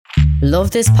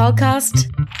Love this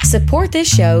podcast? Support this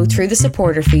show through the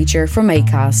supporter feature from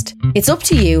Acast. It's up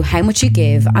to you how much you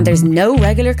give and there's no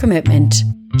regular commitment.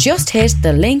 Just hit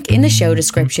the link in the show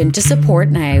description to support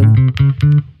now.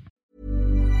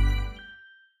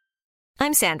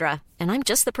 I'm Sandra, and I'm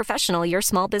just the professional your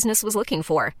small business was looking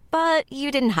for. But you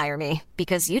didn't hire me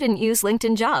because you didn't use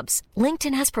LinkedIn Jobs.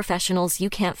 LinkedIn has professionals you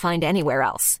can't find anywhere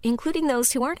else, including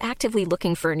those who aren't actively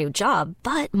looking for a new job,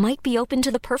 but might be open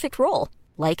to the perfect role,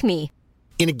 like me.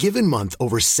 In a given month,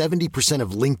 over 70%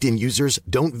 of LinkedIn users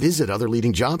don't visit other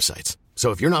leading job sites. So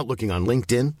if you're not looking on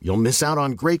LinkedIn, you'll miss out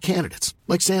on great candidates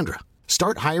like Sandra.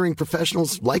 Start hiring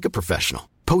professionals like a professional.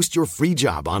 Post your free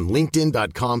job on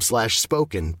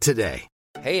linkedin.com/spoken today.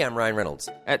 Hey, I'm Ryan Reynolds.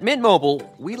 At Mint Mobile,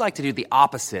 we like to do the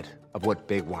opposite of what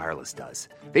Big Wireless does.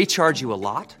 They charge you a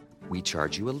lot, we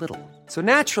charge you a little. So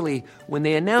naturally, when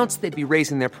they announced they'd be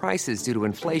raising their prices due to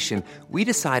inflation, we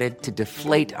decided to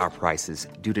deflate our prices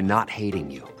due to not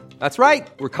hating you. That's right.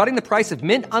 We're cutting the price of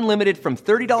Mint Unlimited from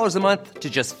 $30 a month to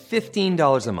just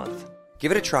 $15 a month.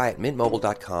 Give it a try at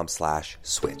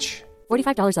mintmobile.com/switch.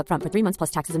 $45 up front for 3 months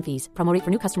plus taxes and fees. Promo rate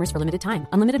for new customers for limited time.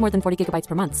 Unlimited more than 40 gigabytes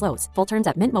per month. Slows full terms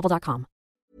at mintmobile.com.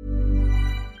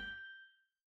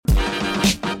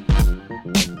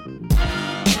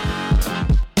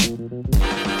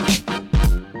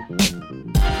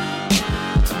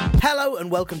 Hello and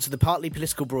welcome to the Partly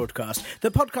Political Broadcast,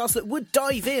 the podcast that would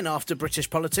dive in after British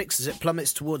politics as it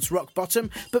plummets towards rock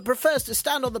bottom, but prefers to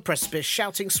stand on the precipice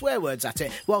shouting swear words at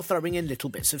it while throwing in little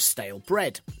bits of stale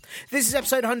bread. This is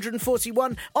episode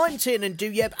 141, I'm Tiernan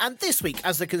Douieb, and this week,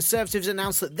 as the Conservatives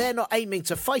announce that they're not aiming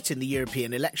to fight in the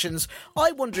European elections,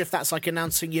 I wonder if that's like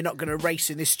announcing you're not going to race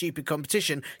in this stupid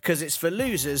competition because it's for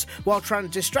losers, while trying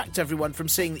to distract everyone from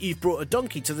seeing that you've brought a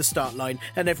donkey to the start line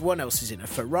and everyone else is in a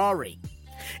Ferrari.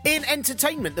 In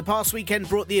entertainment, the past weekend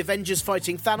brought the Avengers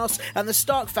fighting Thanos and the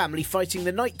Stark family fighting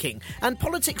the Night King, and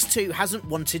politics too hasn't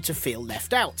wanted to feel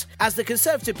left out, as the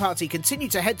Conservative Party continue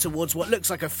to head towards what looks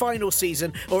like a final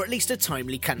season or at least a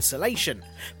timely cancellation.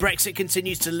 Brexit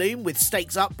continues to loom, with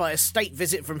stakes up by a state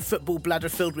visit from football bladder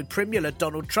filled with Premier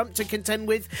Donald Trump to contend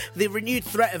with, the renewed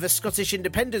threat of a Scottish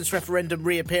independence referendum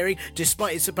reappearing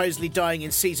despite it supposedly dying in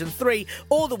season 3,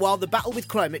 all the while the battle with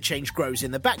climate change grows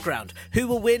in the background. Who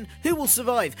will win? Who will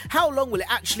survive? How long will it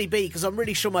actually be, because I'm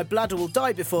really sure my bladder will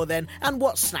die before then, and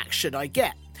what snacks should I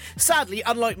get? Sadly,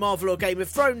 unlike Marvel or Game of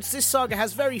Thrones, this saga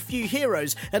has very few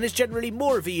heroes and is generally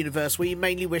more of a universe where you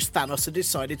mainly wish Thanos had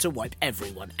decided to wipe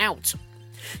everyone out.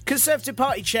 Conservative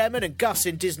Party chairman and Gus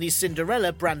in Disney's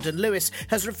Cinderella, Brandon Lewis,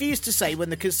 has refused to say when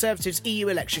the Conservatives' EU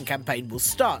election campaign will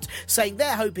start, saying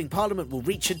they're hoping Parliament will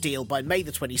reach a deal by May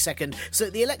the 22nd so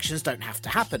that the elections don't have to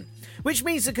happen. Which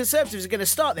means the Conservatives are going to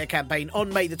start their campaign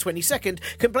on May the 22nd,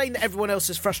 complain that everyone else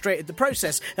has frustrated the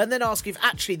process, and then ask if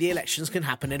actually the elections can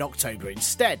happen in October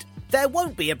instead. There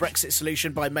won't be a Brexit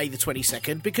solution by May the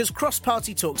 22nd because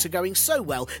cross-party talks are going so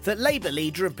well that Labour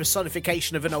leader and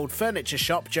personification of an old furniture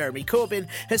shop, Jeremy Corbyn,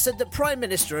 has said that Prime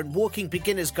Minister and walking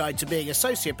beginner's guide to being a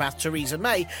sociopath Theresa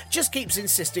May just keeps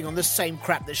insisting on the same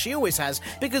crap that she always has,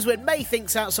 because when May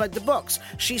thinks outside the box,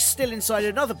 she's still inside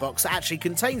another box that actually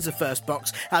contains the first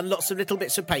box and lots of little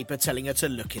bits of paper telling her to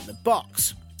look in the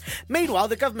box. Meanwhile,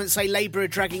 the government say Labour are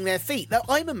dragging their feet, though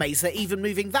I'm amazed they're even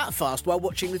moving that fast while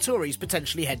watching the Tories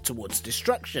potentially head towards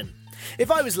destruction.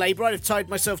 If I was Labour, I'd have tied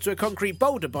myself to a concrete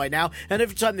boulder by now, and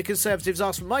every time the Conservatives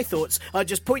ask for my thoughts, I'd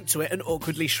just point to it and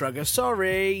awkwardly shrug a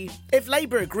sorry. If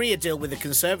Labour agree a deal with the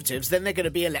Conservatives, then they're going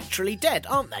to be electorally dead,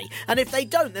 aren't they? And if they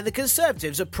don't, then the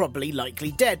Conservatives are probably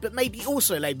likely dead, but maybe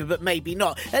also Labour, but maybe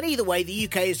not. And either way, the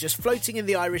UK is just floating in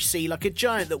the Irish Sea like a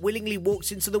giant that willingly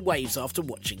walks into the waves after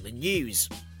watching the news.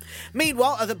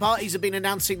 Meanwhile, other parties have been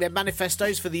announcing their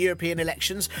manifestos for the European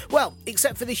elections, well,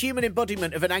 except for the human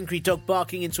embodiment of an angry dog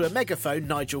barking into a megaphone,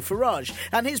 Nigel Farage,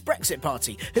 and his Brexit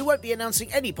party, who won't be announcing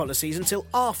any policies until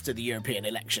after the European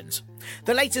elections.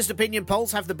 The latest opinion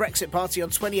polls have the Brexit party on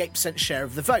 28% share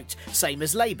of the vote, same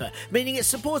as Labour, meaning its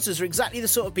supporters are exactly the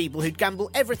sort of people who'd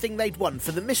gamble everything they'd won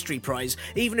for the mystery prize,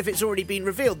 even if it's already been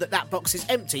revealed that that box is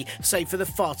empty, save for the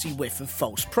farty whiff of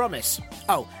false promise.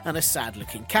 Oh, and a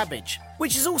sad-looking cabbage.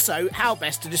 Which is also how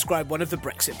best to describe one of the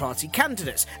Brexit Party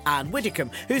candidates, Anne Widdecombe,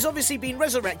 who's obviously been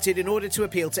resurrected in order to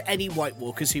appeal to any White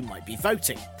Walkers who might be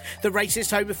voting. The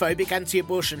racist, homophobic,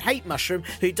 anti-abortion hate mushroom,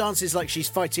 who dances like she's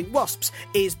fighting wasps,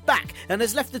 is back and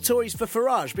has left the Tories for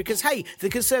Farage because, hey, the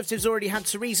Conservatives already had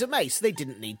Theresa May, so they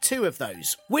didn't need two of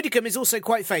those. Widdecombe is also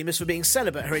quite famous for being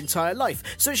celibate her entire life,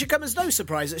 so it should come as no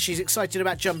surprise that she's excited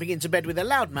about jumping into bed with a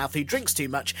loudmouth who drinks too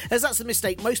much, as that's the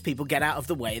mistake most people get out of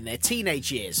the way in their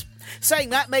teenage years.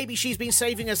 Saying that, maybe she's been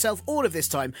saving herself all of this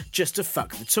time just to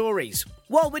fuck the Tories.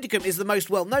 While Widdecombe is the most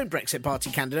well-known Brexit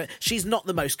Party candidate, she's not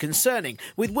the most concerning,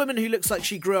 with woman who looks like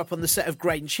she grew up on the set of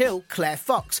Grange Hill, Claire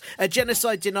Fox, a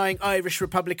genocide-denying Irish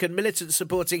Republican militant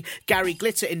supporting Gary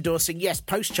Glitter endorsing yes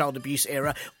post-child abuse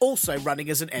era, also running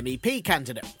as an MEP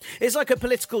candidate. It's like a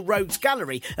political rogues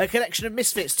gallery, a collection of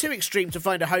misfits too extreme to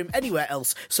find a home anywhere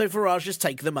else, so Farage has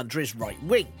taken them under his right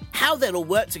wing. How they'll all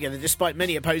work together despite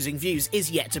many opposing views is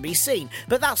yet to be seen,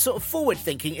 but that sort of forward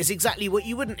thinking is exactly what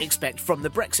you wouldn't expect from the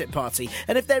Brexit Party,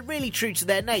 and if they're really true to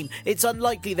their name, it's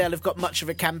unlikely they'll have got much of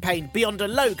a campaign beyond a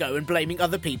logo and blaming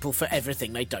other people for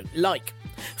everything they don't like.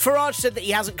 Farage said that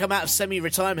he hasn't come out of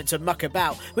semi-retirement to muck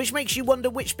about, which makes you wonder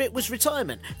which bit was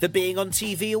retirement. The being on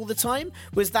TV all the time?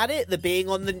 Was that it? The being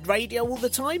on the radio all the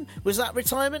time? Was that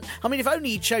retirement? I mean, if only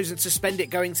he'd chosen to spend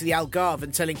it going to the Algarve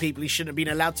and telling people he shouldn't have been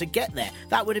allowed to get there.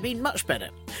 That would have been much better.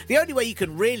 The only way you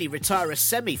can really retire a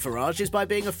semi-Farage is by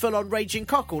being a full-on raging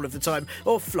cock all of the time,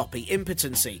 or floppy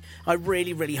impotency. I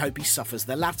really hope he suffers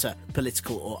the latter,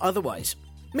 political or otherwise.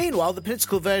 Meanwhile, the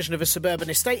political version of a suburban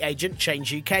estate agent,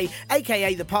 Change UK,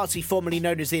 aka the party formerly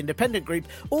known as the Independent Group,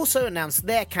 also announced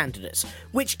their candidates,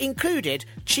 which included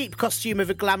cheap costume of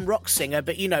a glam rock singer,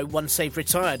 but once they've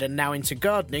retired and now into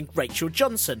gardening, Rachel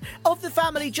Johnson, of the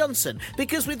family Johnson,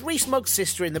 because with Rees-Mogg's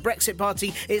sister in the Brexit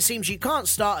Party, it seems you can't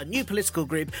start a new political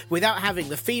group without having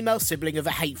the female sibling of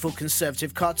a hateful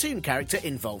Conservative cartoon character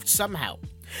involved somehow.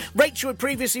 Rachel had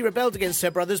previously rebelled against her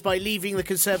brothers by leaving the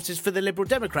Conservatives for the Liberal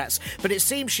Democrats, but it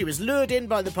seems she was lured in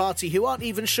by the party, who aren't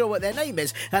even sure what their name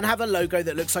is and have a logo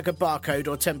that looks like a barcode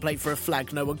or template for a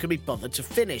flag no one can be bothered to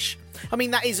finish. I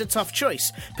mean, that is a tough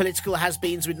choice. Political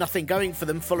has-beens with nothing going for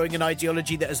them following an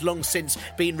ideology that has long since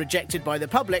been rejected by the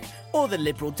public, or the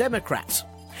Liberal Democrats.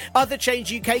 Other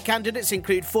Change UK candidates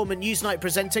include former Newsnight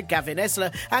presenter Gavin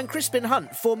Esler and Crispin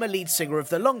Hunt, former lead singer of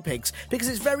the Long Pigs, because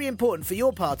it's very important for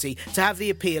your party to have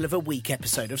the appeal of a week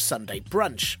episode of Sunday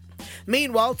Brunch.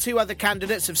 Meanwhile, two other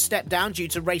candidates have stepped down due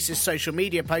to racist social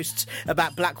media posts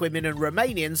about black women and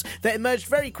Romanians that emerged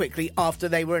very quickly after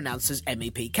they were announced as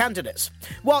MEP candidates.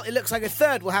 While it looks like a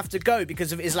third will have to go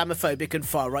because of Islamophobic and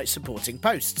far-right supporting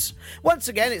posts. Once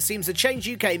again, it seems the Change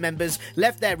UK members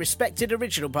left their respected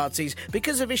original parties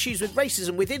because of issues with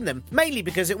racism within them, mainly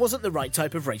because it wasn't the right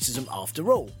type of racism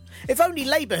after all. If only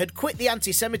Labour had quit the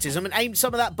anti-Semitism and aimed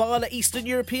some of that bile at Eastern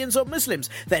Europeans or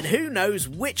Muslims, then who knows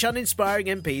which uninspiring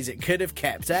MPs it could have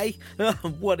kept, eh?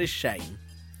 What a shame.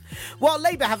 While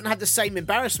Labour haven't had the same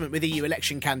embarrassment with EU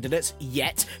election candidates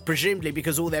yet, presumably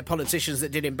because all their politicians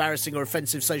that did embarrassing or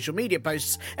offensive social media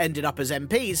posts ended up as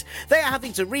MPs, they are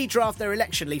having to redraft their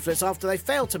election leaflets after they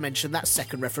failed to mention that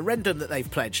second referendum that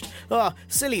they've pledged.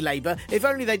 Silly Labour, if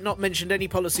only they'd not mentioned any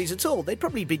policies at all, they'd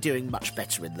probably be doing much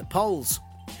better in the polls.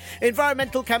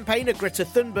 Environmental campaigner Greta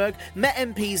Thunberg met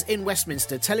MPs in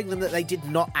Westminster telling them that they did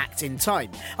not act in time.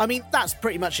 I mean, that's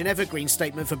pretty much an evergreen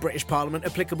statement for British Parliament,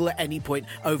 applicable at any point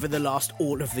over the last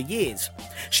all of the years.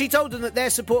 She told them that their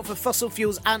support for fossil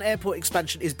fuels and airport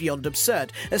expansion is beyond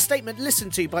absurd, a statement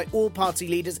listened to by all party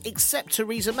leaders except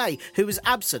Theresa May, who was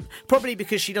absent, probably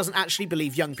because she doesn't actually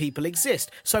believe young people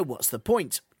exist, so what's the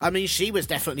point? I mean, she was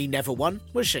definitely never one,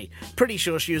 was she? Pretty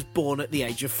sure she was born at the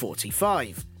age of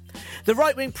 45. The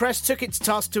right-wing press took it to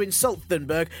task to insult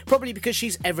Thunberg, probably because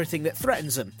she's everything that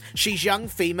threatens them. She's young,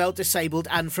 female, disabled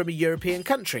and from a European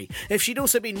country. If she'd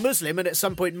also been Muslim and at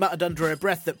some point muttered under her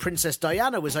breath that Princess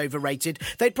Diana was overrated,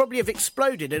 they'd probably have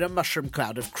exploded in a mushroom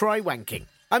cloud of cry-wanking.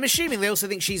 I'm assuming they also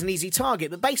think she's an easy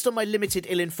target, but based on my limited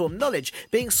ill-informed knowledge,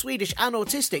 being Swedish and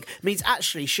autistic means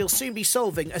actually she'll soon be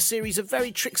solving a series of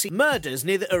very tricksy murders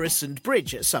near the Öresund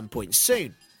Bridge at some point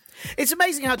soon. It's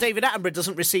amazing how David Attenborough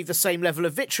doesn't receive the same level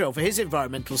of vitriol for his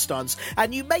environmental stance,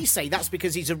 and you may say that's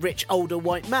because he's a rich, older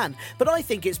white man, but I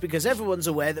think it's because everyone's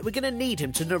aware that we're going to need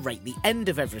him to narrate the end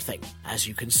of everything. As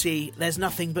you can see, there's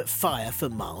nothing but fire for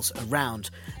miles around.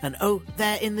 And oh,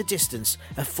 there in the distance,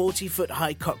 a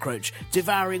 40-foot-high cockroach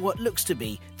devouring what looks to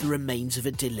be the remains of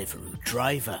a Deliveroo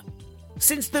driver.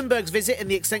 Since Thunberg's visit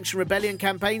and the Extinction Rebellion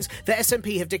campaigns, the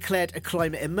SNP have declared a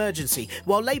climate emergency,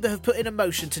 while Labour have put in a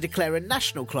motion to declare a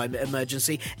national climate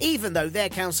emergency, even though their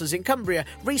councillors in Cumbria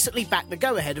recently backed the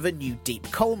go-ahead of a new deep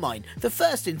coal mine, the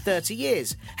first in 30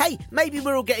 years. Hey, maybe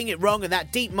we're all getting it wrong and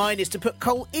that deep mine is to put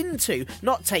coal into,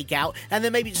 not take out, and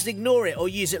then maybe just ignore it or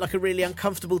use it like a really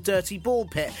uncomfortable dirty ball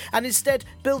pit, and instead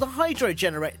build a hydro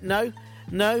generator. No?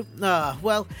 No?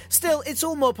 Well, still, it's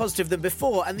all more positive than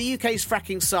before, and the UK's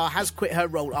fracking Tsar has quit her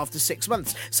role after 6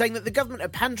 months, saying that the government are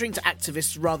pandering to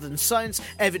activists rather than science,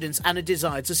 evidence and a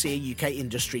desire to see a UK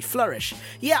industry flourish.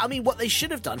 Yeah, I mean, what they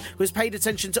should have done was paid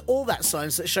attention to all that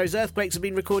science that shows earthquakes have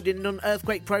been recorded in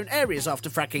non-earthquake-prone areas after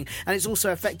fracking, and it's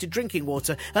also affected drinking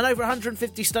water, and over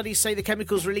 150 studies say the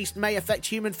chemicals released may affect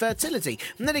human fertility,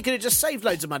 and then it could have just saved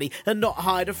loads of money and not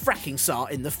hired a fracking Tsar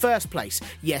in the first place.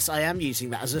 Yes, I am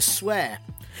using that as a swear.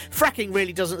 Fracking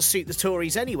really doesn't suit the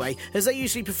Tories anyway, as they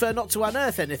usually prefer not to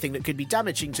unearth anything that could be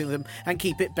damaging to them and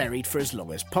keep it buried for as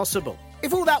long as possible.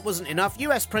 If all that wasn't enough,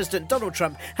 US President Donald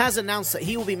Trump has announced that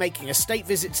he will be making a state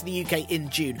visit to the UK in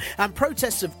June, and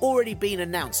protests have already been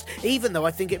announced, even though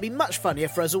I think it'd be much funnier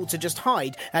for us all to just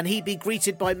hide and he'd be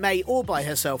greeted by May or by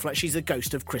herself like she's a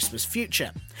ghost of Christmas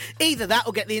future. Either that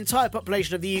or get the entire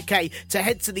population of the UK to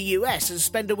head to the US and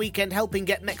spend a weekend helping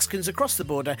get Mexicans across the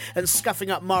border and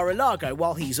scuffing up Mar-a-Lago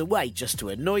while he's away just to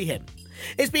annoy him.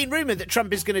 It's been rumoured that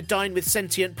Trump is going to dine with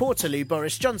sentient Portaloo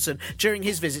Boris Johnson during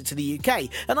his visit to the UK,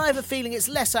 and I have a feeling it's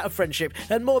less out of friendship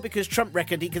and more because Trump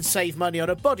reckoned he could save money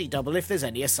on a body double if there's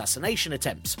any assassination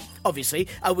attempts. Obviously,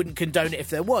 I wouldn't condone it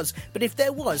if there was, but if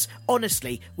there was,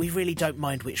 honestly, we really don't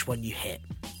mind which one you hit.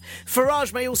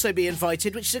 Farage may also be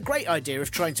invited, which is a great idea if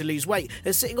trying to lose weight,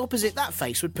 as sitting opposite that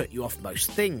face would put you off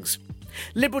most things.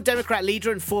 Liberal Democrat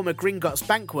leader and former Gringotts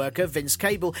bank worker Vince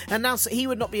Cable announced that he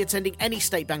would not be attending any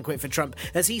state banquet for Trump,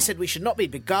 as he said we should not be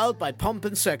beguiled by pomp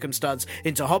and circumstance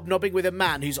into hobnobbing with a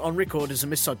man who's on record as a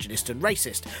misogynist and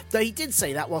racist, though he did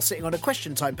say that while sitting on a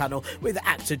question time panel with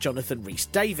actor Jonathan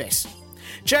Rhys-Davies.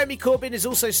 Jeremy Corbyn is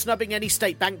also snubbing any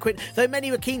state banquet, though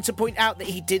many were keen to point out that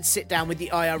he did sit down with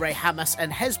the IRA, Hamas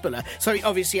and Hezbollah, so he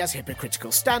obviously has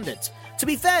hypocritical standards. To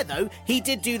be fair though, he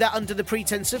did do that under the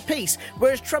pretense of peace,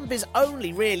 whereas Trump is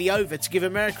only really over to give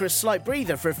America a slight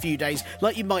breather for a few days,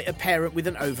 like you might a parent with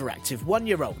an overactive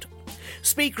 1-year-old.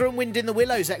 Speaker and Wind in the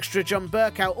Willows extra John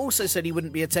Bercow also said he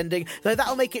wouldn't be attending, though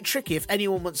that'll make it tricky if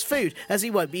anyone wants food, as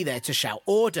he won't be there to shout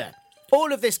order.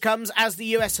 All of this comes as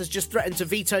the US has just threatened to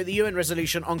veto the UN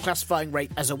resolution on classifying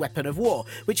rape as a weapon of war,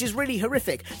 which is really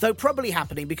horrific, though probably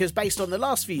happening because based on the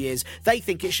last few years, they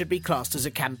think it should be classed as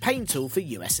a campaign tool for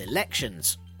US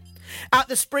elections. At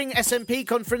the spring SNP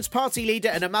conference, party leader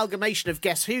and amalgamation of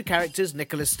Guess Who characters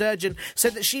Nicola Sturgeon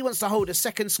said that she wants to hold a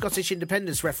second Scottish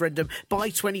independence referendum by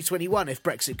 2021 if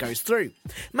Brexit goes through.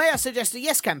 May I suggest a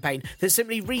Yes campaign that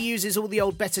simply reuses all the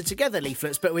old Better Together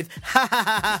leaflets but with ha ha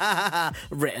ha ha ha ha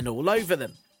written all over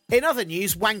them. In other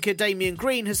news, wanker Damien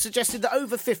Green has suggested that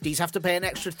over 50s have to pay an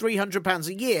extra £300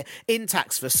 a year in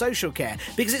tax for social care,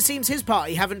 because it seems his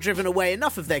party haven't driven away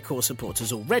enough of their core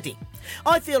supporters already.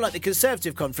 I feel like the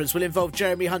Conservative conference will involve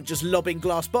Jeremy Hunt just lobbing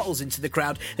glass bottles into the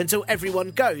crowd until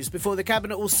everyone goes, before the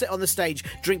cabinet will sit on the stage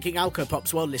drinking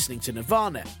Alco-Pops while listening to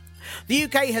Nirvana. The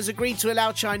UK has agreed to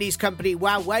allow Chinese company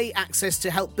Huawei access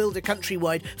to help build a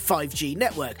countrywide 5G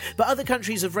network, but other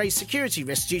countries have raised security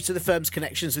risks due to the firm's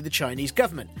connections with the Chinese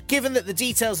government. Given that the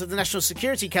details of the National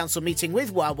Security Council meeting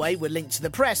with Huawei were linked to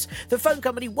the press, the phone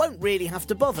company won't really have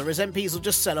to bother, as MPs will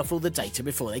just sell off all the data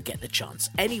before they get the chance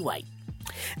anyway.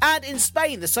 And in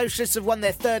Spain, the Socialists have won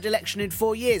their third election in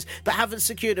 4 years, but haven't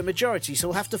secured a majority, so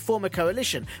will have to form a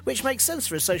coalition, which makes sense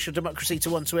for a social democracy to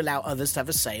want to allow others to have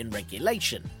a say in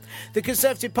regulation. The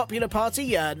Conservative Popular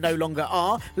Party no longer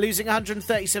are, losing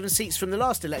 137 seats from the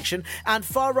last election, and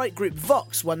far-right group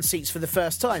Vox won seats for the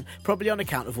first time, probably on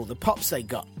account of all the pops they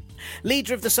got.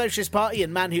 Leader of the Socialist Party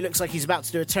and man who looks like he's about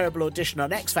to do a terrible audition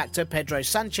on X Factor, Pedro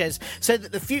Sanchez, said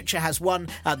that the future has won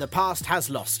and the past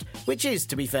has lost, which is,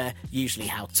 to be fair, usually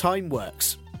how time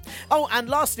works. Oh, and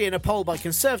lastly, in a poll by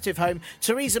Conservative Home,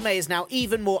 Theresa May is now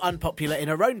even more unpopular in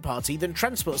her own party than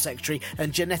Transport Secretary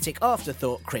and genetic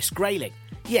afterthought Chris Grayling.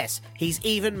 Yes, he's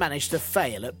even managed to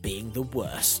fail at being the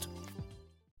worst.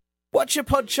 Watch your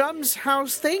pod chums,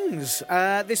 how's things?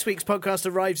 This week's podcast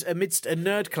arrives amidst a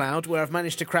nerd cloud where I've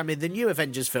managed to cram in the new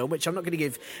Avengers film, which I'm not going to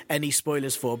give any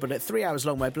spoilers for, but at 3 hours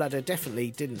long my bladder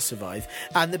definitely didn't survive,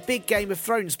 and the big Game of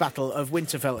Thrones battle of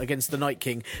Winterfell against the Night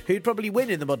King, who'd probably win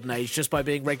in the modern age just by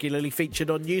being regularly featured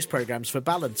on news programmes for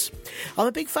balance. I'm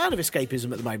a big fan of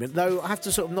escapism at the moment, though I have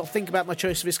to sort of not think about my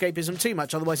choice of escapism too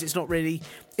much, otherwise it's not really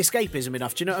escapism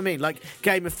enough, do you know what I mean? Like,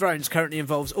 Game of Thrones currently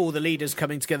involves all the leaders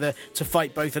coming together to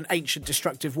fight both an ancient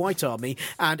destructive white army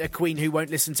and a queen who won't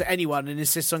listen to anyone and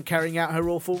insists on carrying out her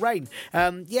awful reign.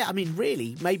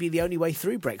 Really, maybe the only way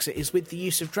through Brexit is with the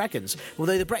use of dragons,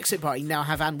 although the Brexit Party now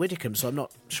have Anne Widdecombe, so I'm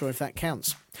not sure if that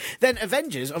counts. Then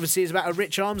Avengers obviously is about a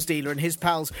rich arms dealer and his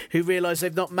pals who realise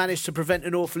they've not managed to prevent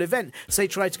an awful event, so they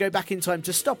try to go back in time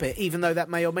to stop it, even though that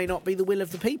may or may not be the will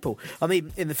of the people. I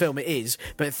mean, in the film it is,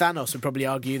 but Thanos would probably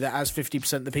argue that as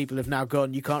 50% of the people have now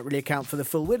gone, you can't really account for the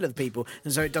full will of the people,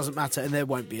 and so it doesn't matter and there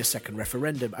won't be a second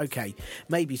referendum. Okay,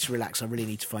 maybe to relax I really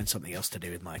need to find something else to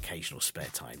do with my occasional spare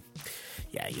time.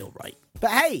 Yeah, you're right.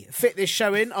 But hey, fit this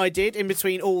show in, I did, in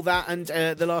between all that and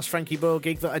the last Frankie Boyle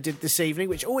gig that I did this evening,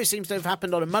 which always seems to have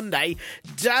happened on a Monday.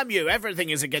 Damn you, everything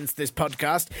is against this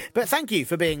podcast. But thank you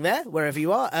for being there, wherever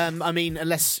you are. I mean,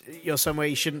 unless you're somewhere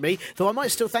you shouldn't be, though I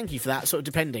might still thank you for that, sort of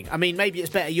depending. I mean, maybe it's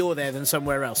better you're there than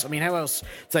somewhere else. I mean, how else do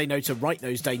they know to write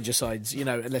those danger signs, you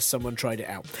know, unless someone tried it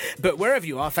out. But wherever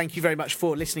you are, thank you very much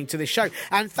for listening to this show.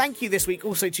 And thank you this week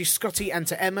also to Scotty and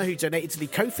to Emma, who donated to the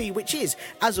Ko-fi, which is,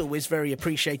 as always, very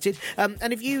appreciated.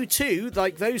 And if you too,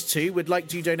 like those two, would like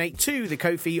to donate to the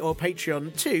Ko-fi or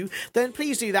Patreon too, then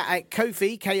please do that at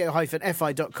Ko-fi,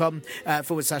 ko-fi.com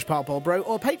 /parpolbro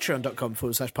or patreon.com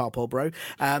 /parpolbro.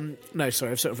 No,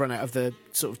 sorry, I've sort of run out of the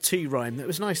sort of two rhyme. That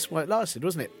was nice while it lasted,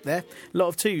 wasn't it? There, a lot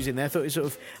of twos in there. I thought it was sort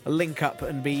of a link up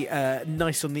and be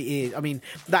nice on the ear. I mean,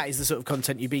 that is the sort of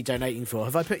content you'd be donating for.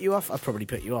 Have I put you off? I've probably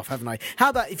put you off, haven't I? How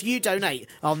about if you donate,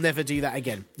 I'll never do that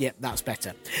again. Yep, that's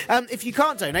better. If you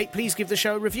can't donate, please give the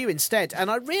show a review instead.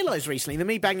 And I realised recently that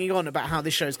me banging on about how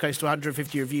this show is close to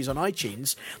 150 reviews on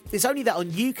iTunes, it's only that on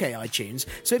UK iTunes.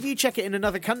 So if you check it in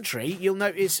another country, you'll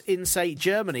notice in, say,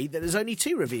 Germany, that there's only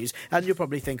 2 reviews, and you'll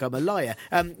probably think I'm a liar.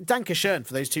 Danke schön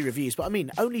for those 2 reviews, but I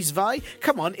mean, only zwei?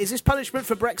 Come on, is this punishment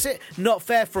for Brexit? Not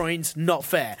fair, Freunds, not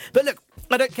fair. But look,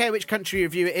 I don't care which country you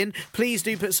review it in, please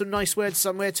do put some nice words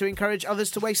somewhere to encourage others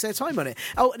to waste their time on it.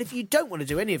 Oh, and if you don't want to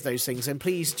do any of those things, then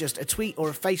please just a tweet or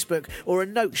a Facebook or a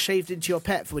note shaved into your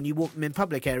pet for when you walk them in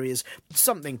public areas,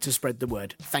 something to spread the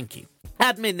word. Thank you.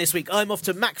 Admin this week, I'm off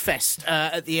to MacFest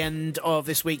at the end of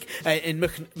this week in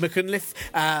Machynlleth.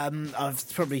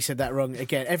 I've probably said that wrong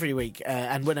again every week,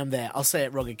 and when I'm there, I'll say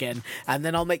it wrong again, and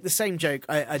then I'll make the same joke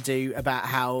I do about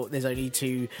how there's only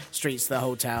 2 streets to the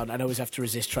whole town, and I always have to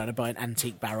resist trying to buy an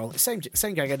antique barrel. Same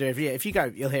gag I do every year. If you go,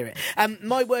 you'll hear it.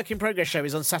 My Work in Progress show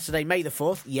is on Saturday, May the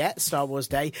 4th, Star Wars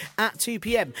Day, at 2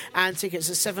 p.m, and tickets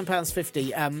are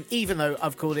 £7.50, even though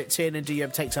I've called it Tin and Do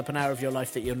takes up an hour of your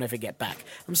life that you'll never get back.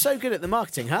 I'm so good at the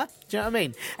marketing, huh? Do you know what I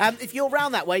mean? If you're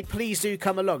round that way, please do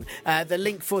come along. The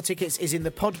link for tickets is in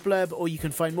the pod blurb, or you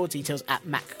can find more details at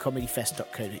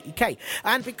maccomedyfest.co.uk.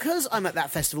 And because I'm at that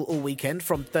festival all weekend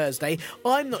from Thursday,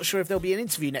 I'm not sure if there'll be an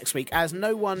interview next week, as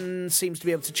no one seems to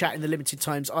be able to chat in the limited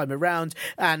times I'm around,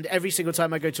 and every single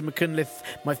time I go to Machynlleth,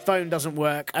 my phone doesn't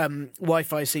work,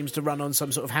 Wi-Fi seems to run on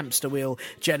some sort of hamster wheel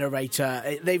generator.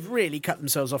 They've really cut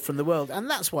themselves off from the world, and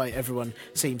that's why everyone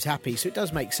seems happy, so it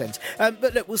does make sense.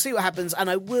 But look, we'll see what happens, and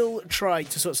I will try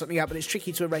to sort something out, but it's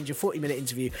tricky to arrange a 40-minute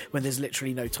interview when there's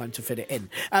literally no time to fit it in.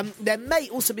 There may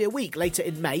also be a week later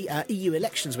in May, EU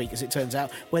elections week as it turns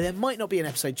out, where there might not be an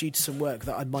episode due to some work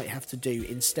that I might have to do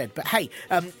instead. But hey,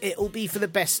 it'll be for the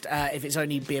best if it's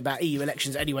only be about EU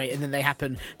elections anyway, and then they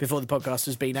happen before the podcast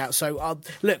has been out. So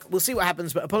look, we'll see what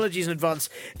happens, but apologies in advance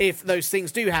if those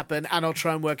things do happen, and I'll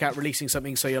try and work out releasing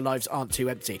something so your lives aren't too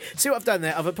empty. See what I've done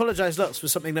there? I've apologised lots for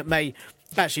something that may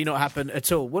actually not happen at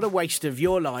all. What a waste of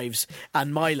your lives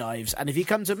and my lives. And if you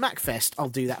come to MacFest, I'll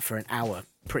do that for an hour.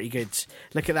 Pretty good.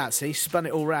 Look at that, see? Spun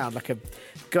it all round like a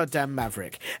goddamn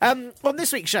maverick. On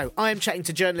this week's show, I am chatting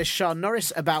to journalist Sian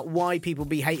Norris about why people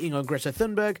be hating on Greta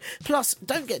Thunberg. Plus,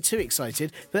 don't get too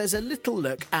excited, but there's a little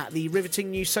look at the riveting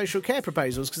new social care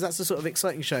proposals, because that's the sort of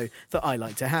exciting show that I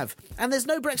like to have. And there's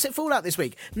no Brexit fallout this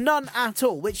week. None at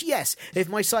all. Which, yes, if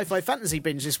my sci-fi fantasy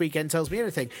binge this weekend tells me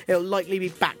anything, it'll likely be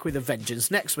back with a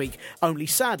vengeance next week, only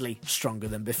sadly stronger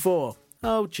than before.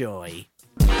 Oh, joy.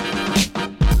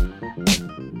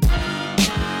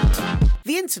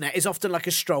 The internet is often like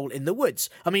a stroll in the woods.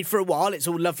 I mean, for a while, it's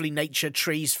all lovely nature,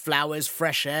 trees, flowers,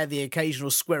 fresh air, the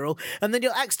occasional squirrel, and then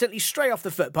you'll accidentally stray off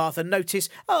the footpath and notice,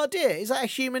 oh dear, is that a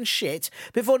human shit?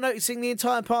 Before noticing the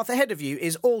entire path ahead of you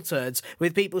is all turds,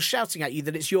 with people shouting at you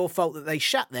that it's your fault that they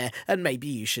shat there, and maybe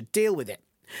you should deal with it.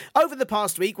 Over the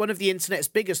past week, one of the internet's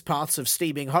biggest paths of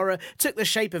steaming horror took the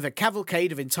shape of a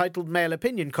cavalcade of entitled male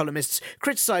opinion columnists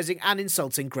criticising and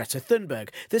insulting Greta Thunberg,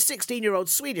 the 16-year-old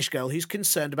Swedish girl who's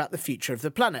concerned about the future of the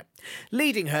planet,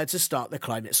 leading her to start the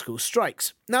climate school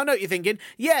strikes. Now I know what you're thinking,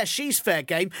 yeah, she's fair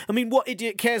game. I mean, what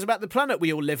idiot cares about the planet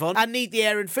we all live on and need the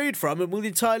air and food from and will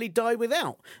entirely die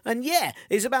without? And yeah,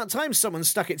 it's about time someone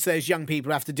stuck it to those young people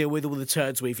who have to deal with all the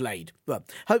turds we've laid. Well,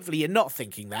 hopefully you're not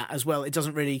thinking that as well. It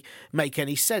doesn't really make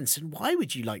any sense, and why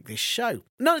would you like this show?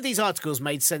 None of these articles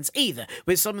made sense either,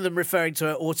 with some of them referring to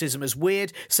her autism as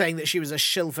weird, saying that she was a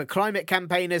shill for climate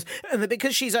campaigners, and that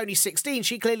because she's only 16,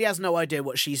 she clearly has no idea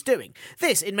what she's doing.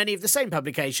 This in many of the same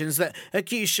publications that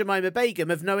accused Shamima Begum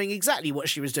of knowing exactly what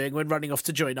she was doing when running off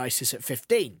to join ISIS at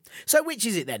 15. So which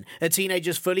is it then? Are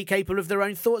teenagers fully capable of their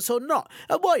own thoughts or not?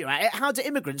 And while you're at it, how do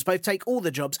immigrants both take all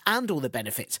the jobs and all the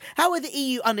benefits? How are the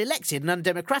EU unelected and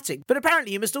undemocratic? But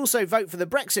apparently you must also vote for the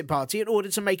Brexit Party in order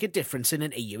to make a difference in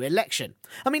an EU election.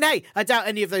 I mean, hey, I doubt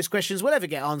any of those questions will ever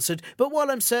get answered, but while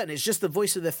I'm certain it's just the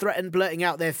voice of the threatened blurting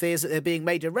out their fears that they're being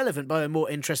made irrelevant by a more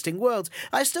interesting world,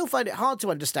 I still find it hard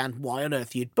to understand why on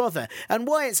earth you'd bother, and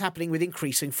why it's happening with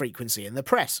increasing frequency in the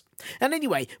press. And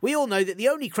anyway, we all know that the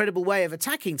only credible way of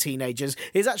attacking teenagers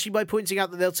is actually by pointing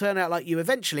out that they'll turn out like you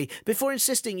eventually, before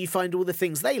insisting you find all the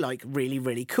things they like really,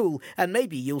 really cool, and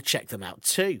maybe you'll check them out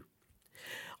too.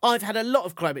 I've had a lot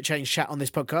of climate change chat on this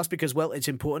podcast because, well, it's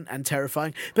important and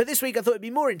terrifying. But this week I thought it'd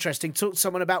be more interesting to talk to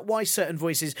someone about why certain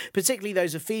voices, particularly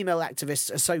those of female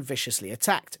activists, are so viciously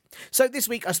attacked. So this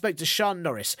week I spoke to Sian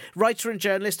Norris, writer and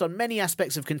journalist on many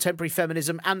aspects of contemporary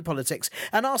feminism and politics,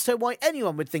 and asked her why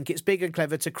anyone would think it's big and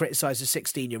clever to criticise a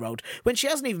 16-year-old when she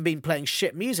hasn't even been playing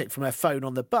shit music from her phone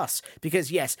on the bus.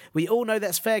 Because, yes, we all know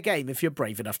that's fair game if you're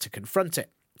brave enough to confront it.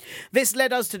 This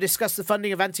led us to discuss the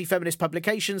funding of anti-feminist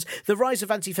publications, the rise of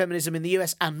anti-feminism in the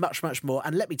US, and much, much more.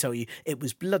 And let me tell you, it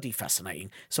was bloody fascinating.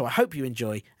 So I hope you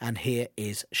enjoy, and here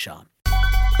is Sian.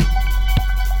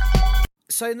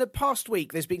 So in the past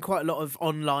week, there's been quite a lot of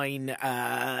online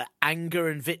anger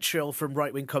and vitriol from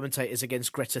right-wing commentators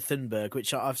against Greta Thunberg,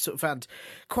 which I've sort of found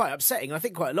quite upsetting. I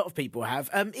think quite a lot of people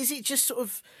have. Is it just sort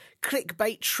of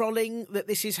clickbait trolling that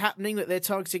this is happening, that they're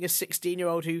targeting a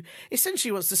 16-year-old who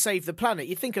essentially wants to save the planet?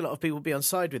 You'd think a lot of people would be on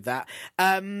side with that.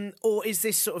 Or is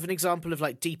this sort of an example of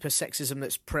like deeper sexism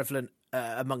that's prevalent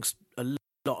amongst a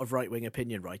lot of right-wing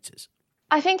opinion writers?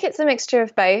 I think it's a mixture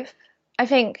of both. I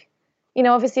think, you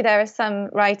know, obviously there are some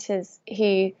writers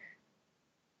who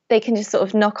they can just sort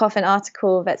of knock off an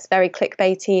article that's very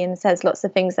clickbaity and says lots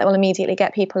of things that will immediately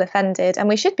get people offended. And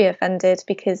we should be offended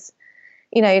because,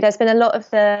 you know, there's been a lot of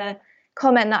the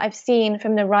comment that I've seen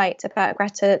from the right about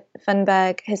Greta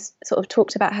Thunberg has sort of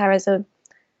talked about her as in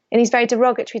these very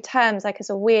derogatory terms, like as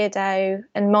a weirdo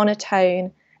and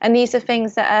monotone. And these are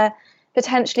things that are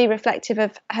potentially reflective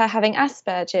of her having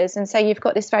Asperger's. And so you've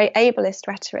got this very ableist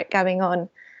rhetoric going on.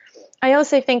 I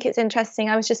also think it's interesting.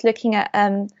 I was just looking at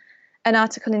an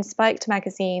article in Spiked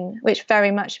magazine, which very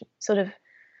much sort of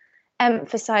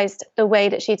emphasised the way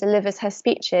that she delivers her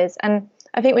speeches. And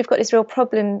I think we've got this real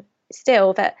problem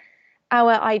still that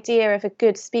our idea of a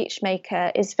good speech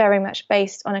maker is very much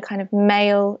based on a kind of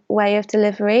male way of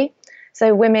delivery.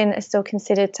 So women are still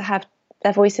considered to have,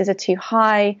 their voices are too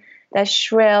high, they're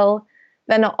shrill,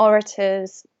 they're not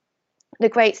orators. The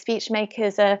great speech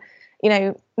makers are, you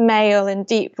know, male and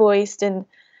deep voiced and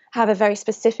have a very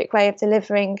specific way of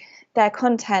delivering their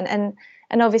content.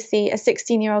 And obviously a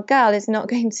 16-year-old girl is not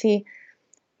going to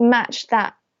match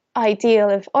that ideal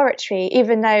of oratory,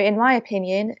 even though, in my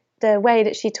opinion, the way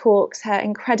that she talks, her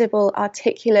incredible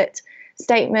articulate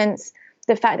statements,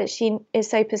 the fact that she is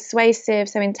so persuasive,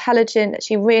 so intelligent, that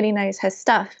she really knows her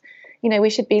stuff, you know,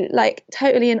 we should be like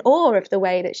totally in awe of the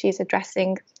way that she's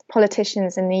addressing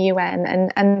politicians in the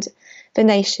UN and the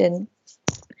nation.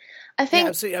 I think, yeah,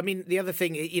 absolutely. I mean, the other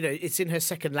thing, you know, it's in her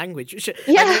second language. Which,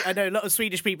 yeah. I know a lot of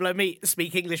Swedish people I meet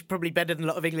speak English probably better than a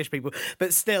lot of English people,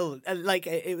 but still, like,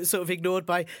 it was sort of ignored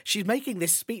by, she's making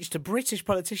this speech to British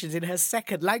politicians in her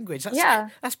second language.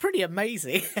 That's pretty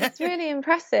amazing. It's really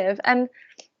impressive. And,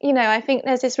 you know, I think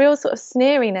there's this real sort of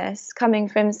sneeriness coming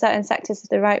from certain sectors of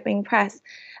the right-wing press.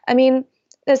 I mean,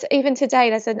 even today,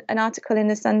 there's an article in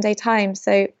the Sunday Times,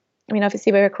 so I mean,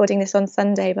 obviously we're recording this on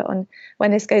Sunday, but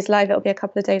when this goes live, it'll be a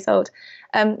couple of days old.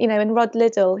 You know, and Rod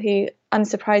Liddell, who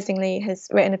unsurprisingly has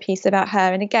written a piece about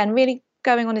her, and again, really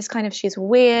going on this kind of, she's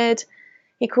weird.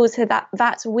 He calls her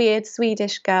that weird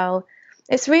Swedish girl.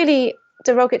 It's really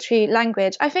derogatory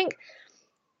language. I think,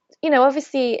 you know,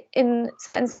 obviously in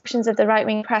certain sections of the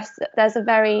right-wing press, there's a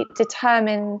very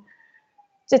determined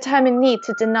need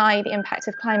to deny the impact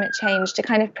of climate change, to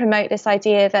kind of promote this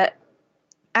idea that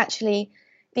actually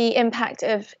the impact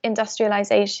of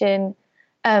industrialization,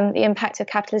 the impact of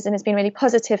capitalism has been really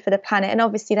positive for the planet. And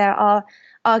obviously there are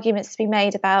arguments to be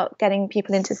made about getting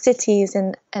people into cities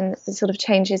and the sort of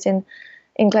changes in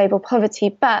global poverty.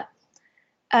 But,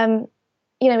 you know,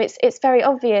 it's very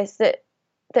obvious that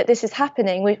this is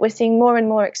happening. We're seeing more and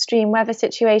more extreme weather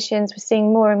situations. We're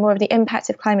seeing more and more of the impact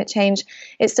of climate change.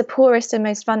 It's the poorest and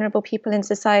most vulnerable people in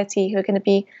society who are going to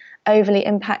be overly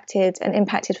impacted and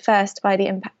impacted first by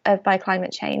by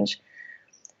climate change.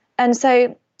 And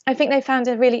so I think they found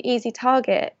a really easy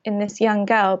target in this young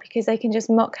girl because they can just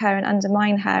mock her and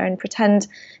undermine her and pretend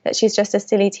that she's just a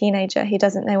silly teenager who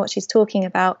doesn't know what she's talking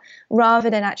about, rather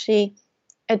than actually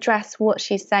address what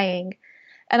she's saying.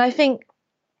 And I think,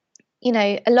 you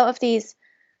know, a lot of these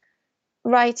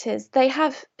writers, they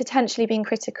have potentially been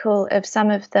critical of some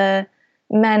of the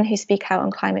men who speak out on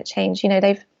climate change. You know,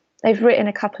 they've written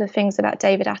a couple of things about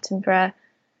David Attenborough,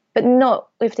 but not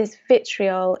with this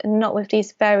vitriol and not with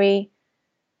these very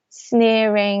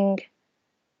sneering,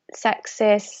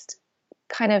 sexist,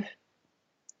 kind of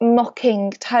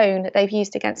mocking tone that they've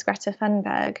used against Greta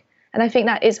Thunberg. And I think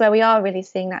that is where we are really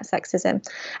seeing that sexism.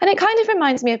 And it kind of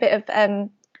reminds me a bit of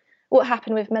what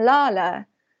happened with Malala.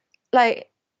 Like,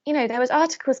 you know, there was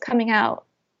articles coming out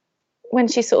when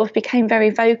she sort of became very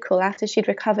vocal after she'd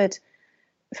recovered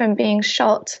from being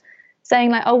shot, saying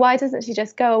like, oh, why doesn't she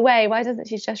just go away? Why doesn't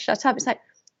she just shut up? It's like,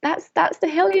 that's the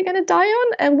hill you're going to die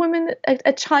on. A woman,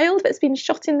 a child that's been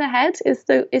shot in the head is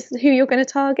who you're going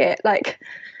to target. Like,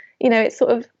 you know, it's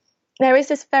sort of, there is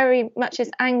this very much this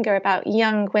anger about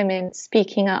young women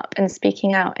speaking up and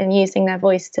speaking out and using their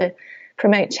voice to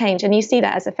promote change. And you see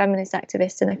that as a feminist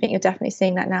activist, and I think you're definitely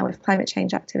seeing that now with climate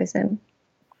change activism.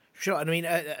 Sure. I mean,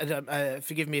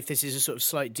 forgive me if this is a sort of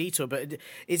slight detour, but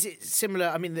is it similar?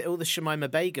 I mean, all the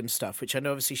Shamima Begum stuff, which I know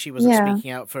obviously she wasn't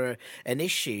speaking out for an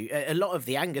issue. A lot of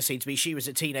the anger seemed to be she was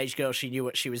a teenage girl, she knew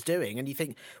what she was doing. And you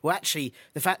think, well, actually,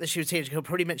 the fact that she was a teenage girl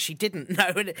probably meant she didn't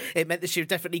know, and it meant that she was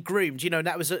definitely groomed. You know, and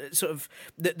that was a sort of,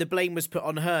 the blame was put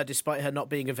on her despite her not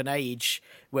being of an age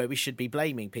where we should be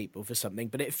blaming people for something.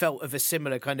 But it felt of a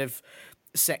similar kind of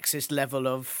sexist level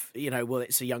of, you know, well,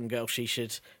 it's a young girl, she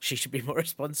should be more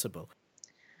responsible.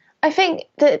 I think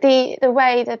that the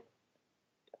way the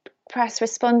press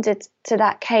responded to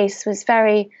that case was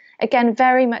very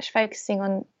much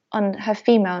focusing on her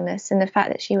femaleness and the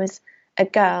fact that she was a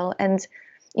girl. And,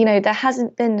 you know, there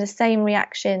hasn't been the same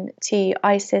reaction to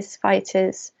ISIS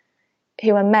fighters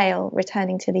who are male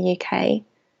returning to the UK.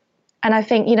 And I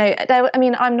think, you know,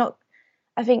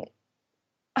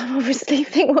 I obviously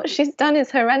think what she's done is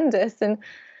horrendous. And,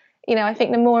 you know, I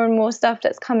think the more and more stuff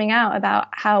that's coming out about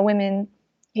how women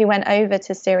who went over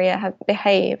to Syria have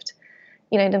behaved,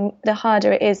 you know, the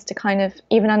harder it is to kind of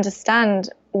even understand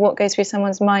what goes through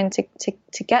someone's mind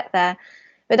to get there.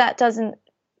 But that doesn't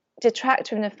detract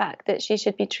from the fact that she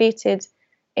should be treated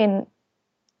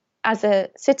as a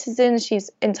citizen.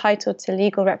 She's entitled to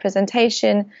legal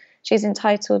representation. She's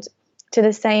entitled to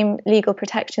the same legal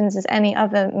protections as any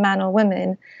other man or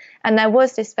woman. And there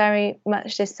was this very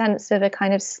much this sense of a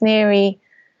kind of sneery,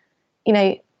 you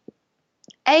know,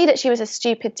 A, that she was a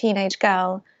stupid teenage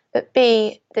girl, but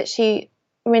B, that she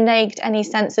reneged any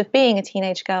sense of being a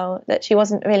teenage girl, that she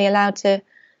wasn't really allowed to,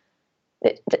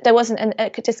 that there wasn't a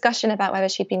discussion about whether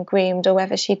she'd been groomed or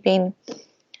whether she'd been,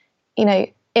 you know,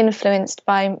 influenced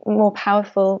by more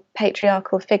powerful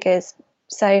patriarchal figures.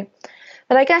 So,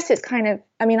 but I guess it's kind of,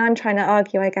 I mean, I'm trying to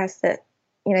argue, I guess, that,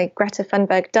 you know, Greta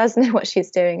Thunberg does know what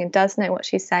she's doing and does know what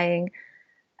she's saying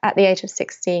at the age of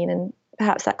 16. And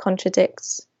perhaps that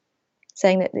contradicts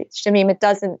saying that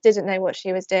Shamima didn't know what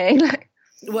she was doing.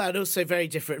 Well, and also very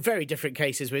different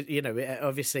cases. With, you know,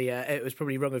 obviously it was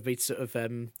probably wrong of me to sort of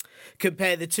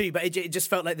compare the two, but it just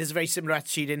felt like there's a very similar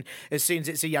attitude in as soon as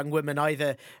it's a young woman,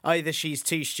 either she's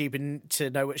too stupid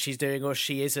to know what she's doing, or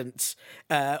she isn't,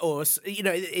 or, you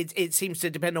know, it seems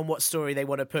to depend on what story they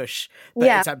want to push.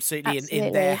 But it's absolutely.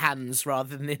 In their hands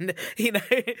rather than in, you know,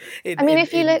 in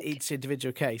each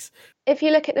individual case. If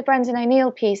you look at the Brendan O'Neill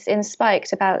piece in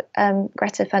Spiked about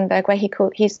Greta Thunberg, where he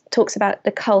talks about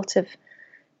the cult of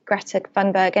Greta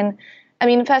Thunberg. And I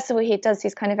mean, first of all, he does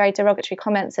these kind of very derogatory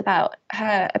comments about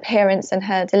her appearance and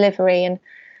her delivery.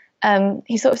 And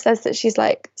he sort of says that she's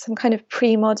like some kind of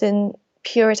pre-modern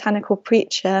puritanical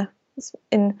preacher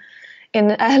in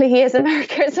early years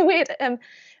America. It's a weird,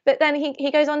 but then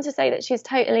he goes on to say that she's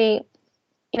totally,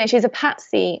 you know, she's a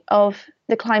patsy of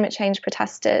the climate change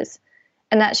protesters,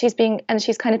 and that she's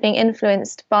kind of being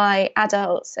influenced by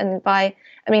adults and by,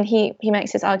 I mean, he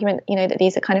makes his argument, you know, that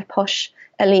these are kind of posh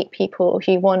elite people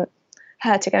who want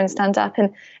her to go and stand up,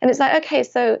 and it's like, okay,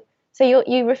 so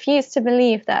you refuse to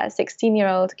believe that a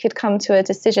 16-year-old could come to a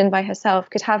decision by herself,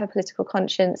 could have a political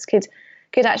conscience, could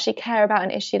actually care about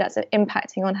an issue that's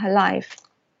impacting on her life,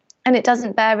 and it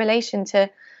doesn't bear relation to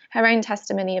her own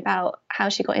testimony about how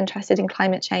she got interested in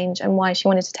climate change and why she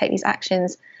wanted to take these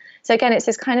actions. So again, it's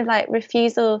this kind of like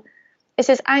refusal, it's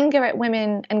this anger at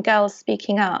women and girls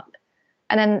speaking up,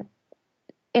 and then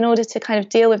in order to kind of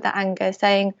deal with that anger,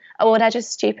 saying, oh, well, they're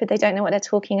just stupid, they don't know what they're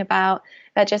talking about,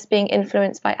 they're just being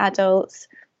influenced by adults,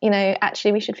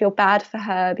 actually we should feel bad for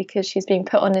her because she's being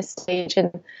put on this stage.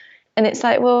 And it's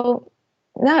like, well,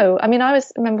 no. I mean,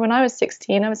 remember when I was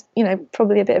 16, I was,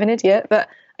 probably a bit of an idiot, but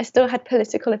I still had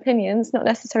political opinions, not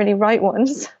necessarily right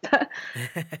ones. But,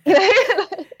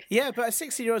 Yeah, but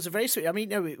 16-year-olds are very sweet. I mean,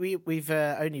 no, we've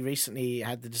only recently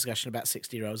had the discussion about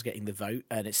 16-year-olds getting the vote,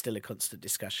 and it's still a constant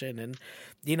discussion. And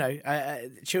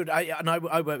children.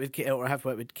 I work with kids, or have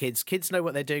worked with kids. Kids know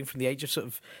what they're doing from the age of sort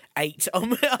of 8.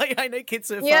 I know kids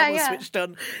are far more switched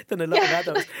on than a lot of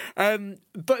adults.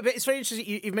 But it's very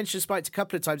interesting. You've mentioned Spiked a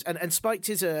couple of times, and Spiked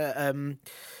is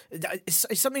it's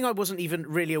something I wasn't even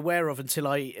really aware of until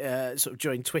I sort of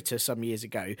joined Twitter some years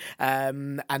ago.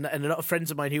 And a lot of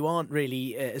friends of mine who aren't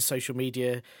really social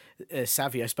media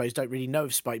savvy, I suppose, don't really know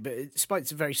of Spiked. But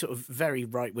Spiked's a very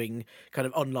right-wing kind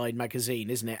of online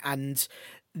magazine, isn't it? And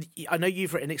I know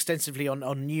you've written extensively on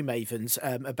New Mavens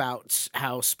about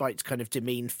how Spiked kind of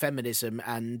demeaned feminism,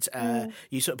 and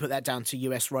you sort of put that down to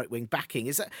US right-wing backing.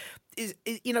 Is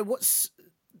what's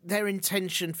their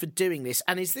intention for doing this,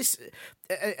 and is this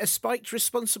a Spiked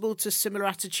responsible to similar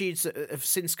attitudes that have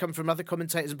since come from other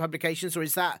commentators and publications, or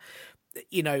is that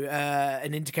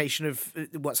an indication of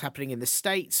what's happening in the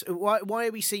States? Why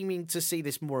are we seeming to see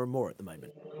this more and more at the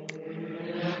moment?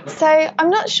 So I'm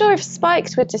not sure if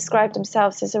Spiked would describe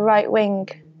themselves as a right-wing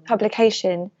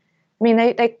publication. I mean,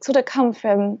 they sort of come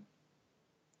from,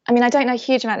 I mean, I don't know a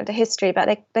huge amount of the history,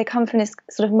 but they come from this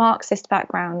sort of Marxist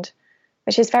background,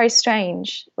 which is very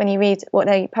strange when you read what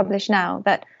they publish now.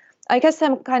 But I guess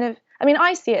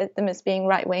I see them as being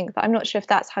right-wing, but I'm not sure if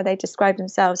that's how they describe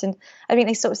themselves. And I think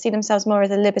they sort of see themselves more as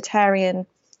a libertarian,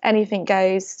 anything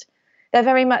goes. They're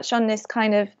very much on this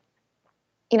kind of,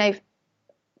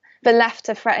 the left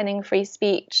are threatening free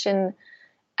speech and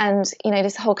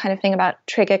this whole kind of thing about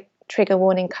trigger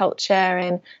warning culture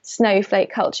and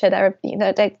snowflake culture.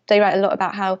 They write a lot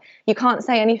about how you can't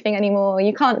say anything anymore.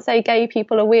 You can't say gay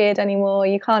people are weird anymore.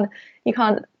 You can't.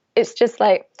 It's just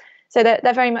like, so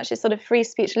they're very much this sort of free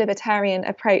speech libertarian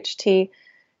approach to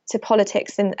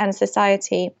politics and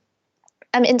society.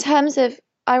 In terms of,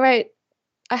 I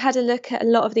had a look at a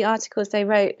lot of the articles they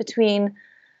wrote between,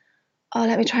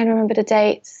 let me try and remember the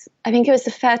dates. I think it was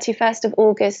the 31st of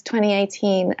August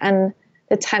 2018 and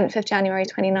the 10th of January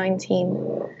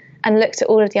 2019, and looked at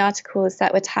all of the articles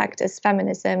that were tagged as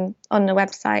feminism on the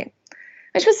website,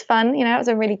 which was fun. It was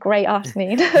a really great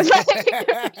afternoon.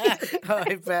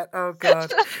 I bet. Oh,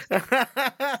 God.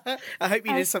 I hope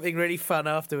you did something really fun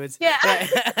afterwards. Yeah.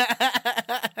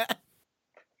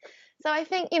 So I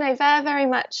think, they're very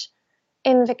much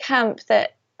in the camp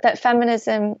that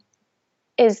feminism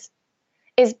is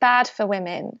bad for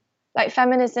women. Like,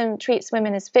 feminism treats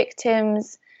women as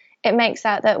victims. It makes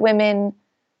out that women,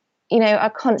 are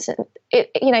constant.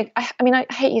 I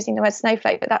hate using the word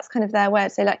snowflake, but that's kind of their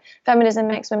word. So, like, feminism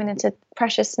makes women into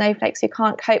precious snowflakes who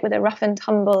can't cope with the rough and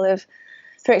tumble of,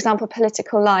 for example,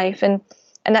 political life, and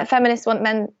that feminists want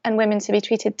men and women to be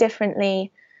treated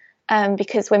differently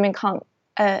because women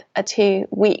are too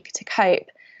weak to cope.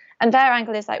 And their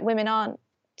angle is like, women aren't.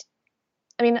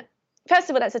 I mean, first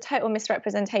of all, that's a total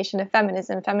misrepresentation of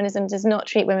feminism. Feminism does not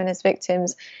treat women as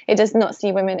victims. It does not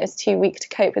see women as too weak to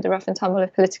cope with the rough and tumble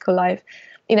of political life.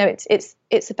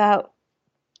 It's about,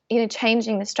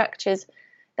 changing the structures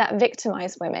that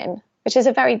victimize women, which is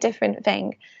a very different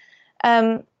thing.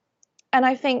 And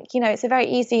I think, it's a very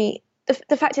easy.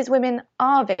 The fact is, women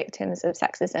are victims of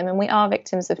sexism, and we are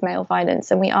victims of male violence,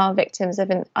 and we are victims of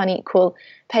an unequal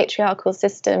patriarchal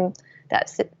system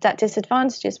that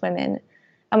disadvantages women.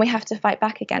 And we have to fight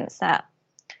back against that.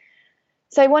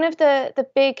 So one of the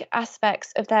big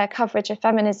aspects of their coverage of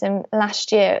feminism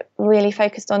last year really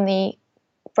focused on the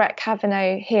Brett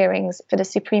Kavanaugh hearings for the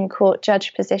Supreme Court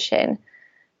judge position.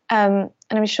 And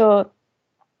I'm sure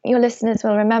your listeners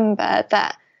will remember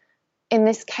that in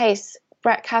this case,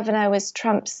 Brett Kavanaugh was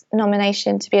Trump's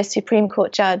nomination to be a Supreme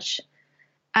Court judge.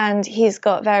 And he's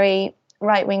got very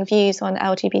right-wing views on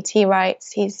LGBT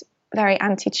rights. He's very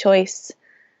anti-choice.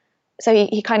 So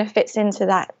he kind of fits into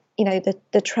that,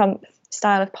 the Trump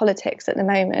style of politics at the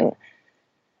moment.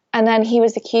 And then he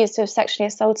was accused of sexually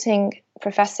assaulting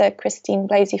Professor Christine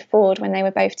Blasey Ford when they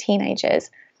were both teenagers.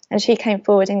 And she came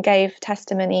forward and gave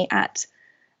testimony at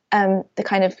the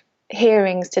kind of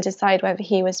hearings to decide whether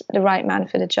he was the right man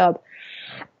for the job.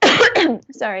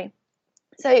 Sorry.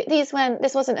 So this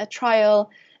wasn't a trial.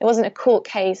 It wasn't a court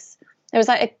case. It was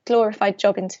like a glorified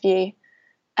job interview.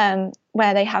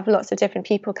 Where they have lots of different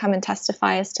people come and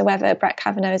testify as to whether Brett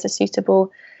Kavanaugh is a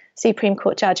suitable Supreme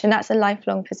Court judge. And that's a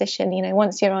lifelong position.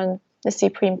 Once you're on the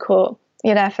Supreme Court,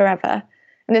 you're there forever.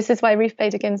 And this is why Ruth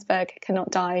Bader Ginsburg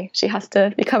cannot die. She has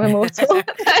to become immortal.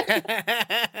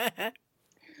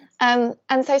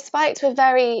 And so Spiked were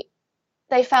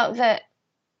they felt that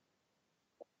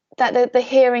the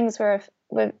hearings were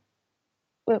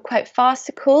quite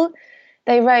farcical.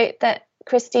 They wrote that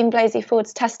Christine Blasey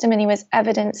Ford's testimony was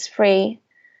evidence-free,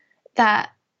 that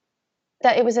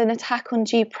it was an attack on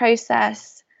due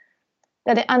process,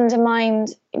 that it undermined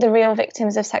the real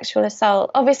victims of sexual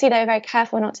assault. Obviously, they were very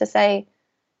careful not to say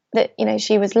that,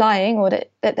 she was lying or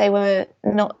that they were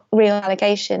not real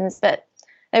allegations, but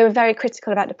they were very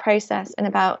critical about the process and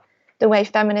about the way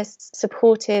feminists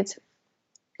supported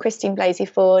Christine Blasey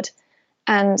Ford,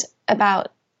 and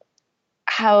about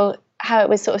how it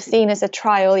was sort of seen as a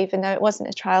trial, even though it wasn't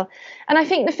a trial. And I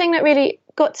think the thing that really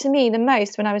got to me the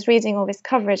most when I was reading all this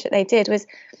coverage that they did was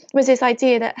this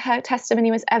idea that her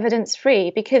testimony was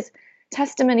evidence-free, because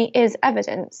testimony is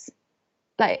evidence.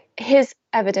 Like, his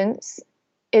evidence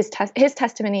is his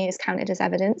testimony is counted as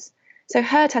evidence, so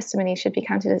her testimony should be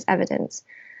counted as evidence.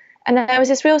 And there was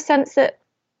this real sense that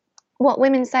what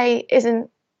women say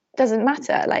doesn't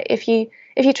matter. Like, if you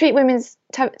treat women's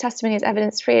testimony as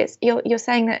evidence-free, you're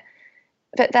saying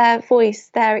that their voice,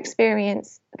 their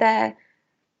experience, their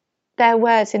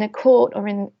words in a court or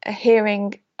in a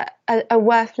hearing are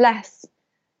worth less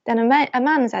than a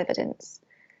man's evidence.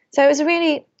 So it was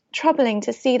really troubling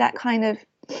to see that kind of,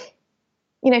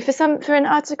 for an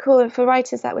article, for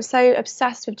writers that were so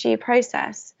obsessed with due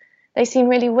process, they seemed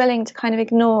really willing to kind of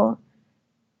ignore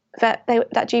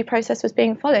that due process was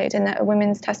being followed and that a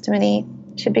woman's testimony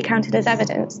should be counted as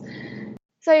evidence.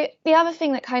 So the other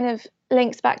thing that kind of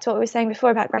links back to what we were saying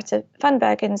before about Greta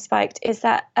Thunberg and Spiked is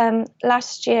that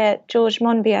last year George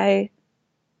Monbiot,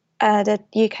 the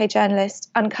UK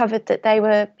journalist, uncovered that they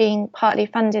were being partly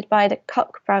funded by the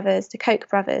Koch brothers,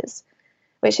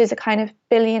 which is a kind of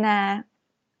billionaire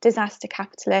disaster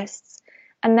capitalists,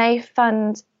 and they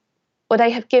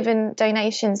have given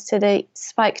donations to the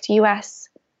Spiked US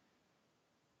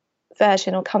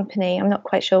version or company. I'm not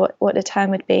quite sure what the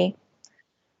term would be.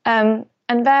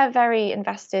 And they're very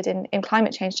invested in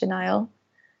climate change denial.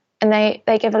 And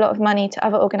they give a lot of money to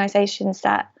other organisations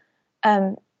that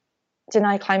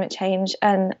deny climate change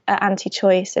and are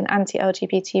anti-choice and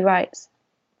anti-LGBT rights.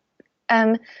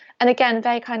 And again,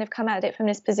 they kind of come at it from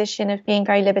this position of being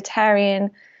very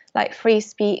libertarian, like free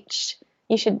speech.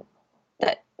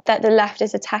 That the left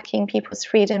is attacking people's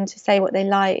freedom to say what they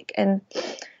like.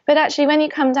 But actually, when you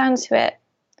come down to it,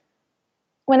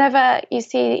 whenever you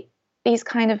see these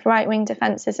kind of right-wing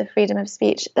defences of freedom of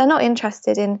speech, they're not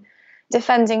interested in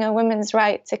defending a woman's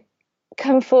right to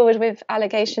come forward with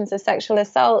allegations of sexual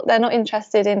assault. They're not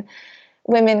interested in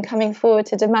women coming forward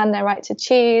to demand their right to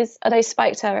choose. Although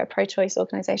Spiked are a pro-choice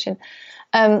organisation.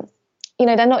 They're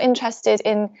not interested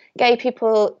in gay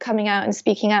people coming out and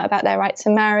speaking out about their right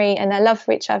to marry and their love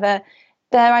for each other.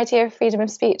 Their idea of freedom of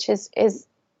speech is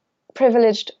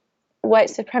privileged white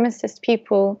supremacist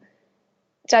people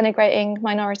denigrating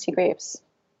minority groups,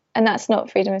 and that's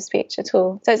not freedom of speech at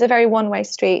all. So it's a very one-way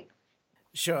street.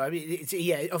 Sure. I mean,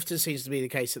 it often seems to be the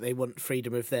case that they want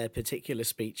freedom of their particular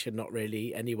speech and not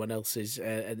really anyone else's.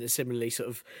 And similarly, sort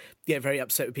of get very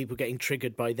upset with people getting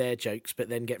triggered by their jokes, but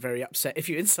then get very upset if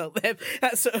you insult them.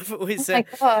 That's sort of always. Oh my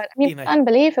God! I mean, it's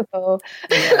unbelievable.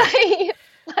 Yeah.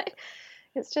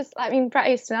 It's just, Bret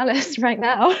Easton Ellis right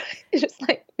now. It's just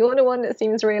like, you're the one that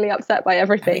seems really upset by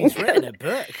everything. And he's written a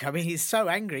book. I mean, he's so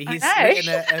angry. He's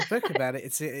written a book about it.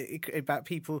 It's about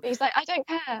people. He's like, I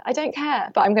don't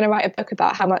care, but I'm going to write a book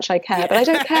about how much I care, but I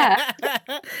don't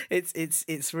care.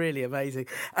 It's really amazing.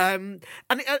 And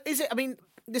is it? I mean,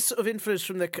 this sort of influence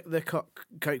from the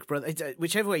Koch brothers,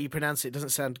 whichever way you pronounce it,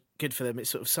 doesn't sound good for them. It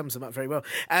sort of sums them up very well.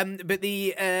 But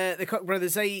the Koch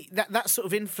brothers, that sort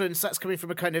of influence, that's coming from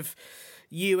a kind of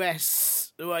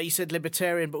US, well, you said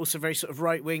libertarian, but also very sort of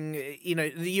right-wing.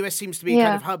 The US seems to be a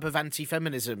kind of hub of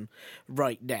anti-feminism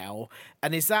right now.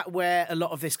 And is that where a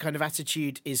lot of this kind of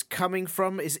attitude is coming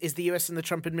from? Is the US and the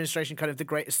Trump administration kind of the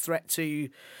greatest threat to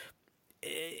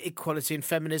equality and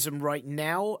feminism right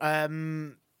now?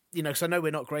 Because I know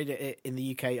we're not great at it in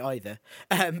the UK either.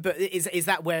 But is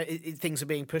that where things are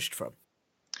being pushed from?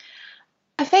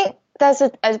 I think there's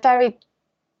a very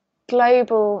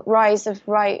global rise of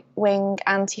right-wing,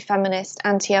 anti-feminist,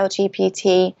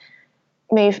 anti-LGBT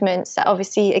movements that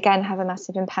obviously, again, have a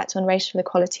massive impact on racial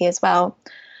equality as well.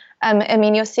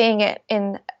 You're seeing it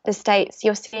in the States.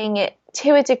 You're seeing it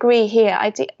to a degree here.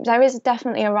 There is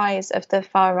definitely a rise of the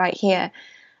far right here.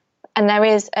 And there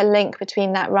is a link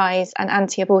between that rise and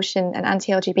anti-abortion and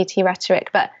anti-LGBT rhetoric,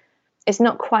 but it's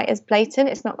not quite as blatant.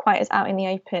 It's not quite as out in the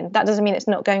open. That doesn't mean it's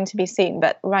not going to be seen,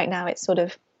 but right now it's sort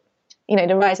of,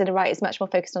 the rise of the right is much more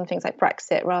focused on things like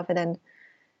Brexit rather than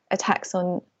attacks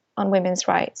on women's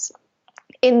rights.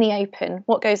 in the open.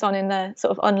 What goes on in the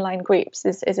sort of online groups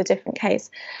is a different case.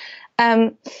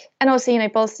 And also,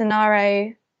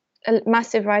 Bolsonaro, a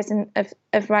massive rise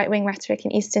of right-wing rhetoric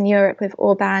in Eastern Europe with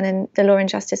Orban and the Law and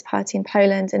Justice Party in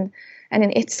Poland and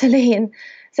in Italy. And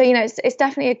so, it's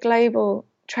definitely a global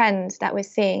trend that we're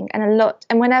seeing.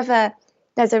 And whenever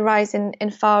there's a rise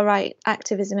in far-right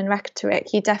activism and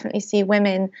rhetoric, you definitely see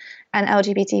women and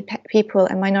LGBT people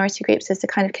and minority groups as the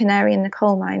kind of canary in the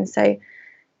coal mine. So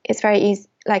it's very easy,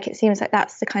 it seems like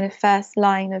that's the kind of first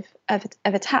line of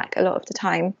attack a lot of the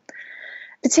time.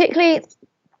 Particularly,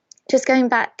 just going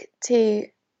back to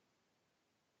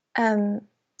the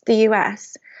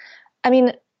US, I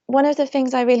mean, one of the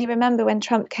things I really remember when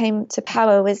Trump came to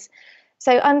power was,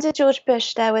 so under George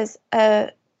Bush, there was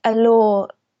a law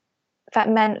that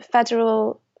meant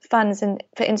federal funds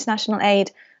for international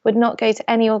aid would not go to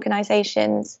any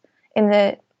organizations in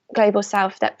the global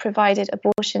south that provided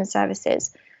abortion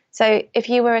services. So if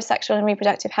you were a sexual and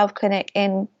reproductive health clinic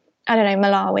in,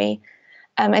 Malawi,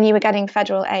 and you were getting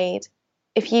federal aid,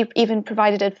 if you even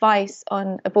provided advice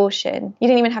on abortion, you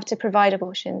didn't even have to provide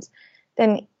abortions,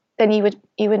 then you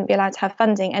wouldn't be allowed to have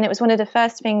funding. And it was one of the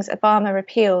first things Obama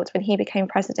repealed when he became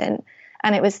president,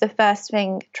 and it was the first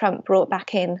thing Trump brought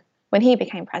back in when he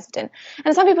became president.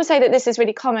 And some people say that this is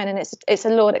really common, and it's a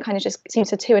law that kind of just seems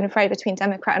to and fro between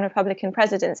Democrat and Republican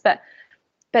presidents. But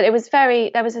it was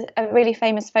there was a really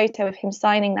famous photo of him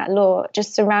signing that law,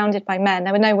 just surrounded by men.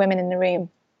 There were no women in the room.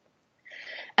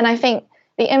 And I think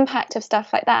the impact of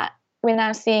stuff like that, we're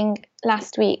now seeing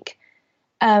last week,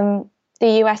 the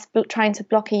US trying to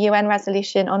block a UN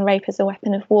resolution on rape as a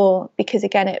weapon of war, because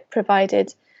again, it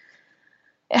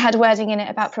had wording in it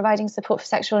about providing support for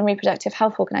sexual and reproductive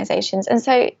health organizations. And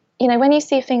so, when you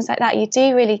see things like that, you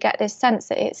do really get this sense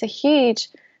that it's a huge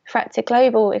threat to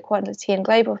global equality and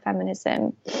global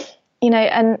feminism,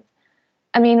 and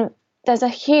I mean, there's a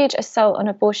huge assault on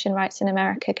abortion rights in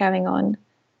America going on.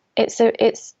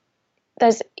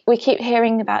 We keep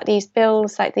hearing about these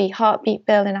bills like the Heartbeat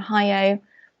Bill in Ohio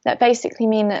that basically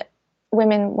mean that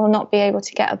women will not be able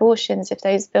to get abortions if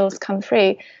those bills come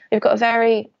through. We've got a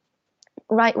very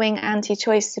right-wing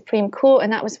anti-choice Supreme Court,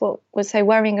 and that was what was so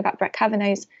worrying about Brett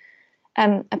Kavanaugh's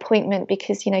appointment,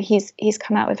 because he's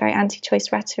come out with very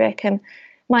anti-choice rhetoric, and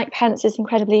Mike Pence is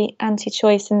incredibly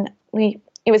anti-choice, and it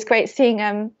was great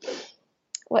seeing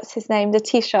what's his name, the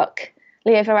Taoiseach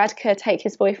Leo Varadkar take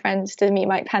his boyfriend to meet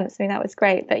Mike Pence. I mean, that was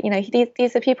great. But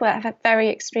these are people that have very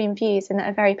extreme views and that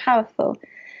are very powerful.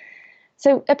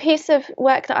 So a piece of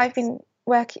work that I've been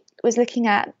was looking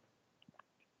at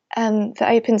for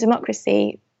Open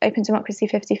Democracy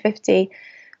 50/50,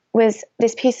 was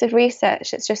this piece of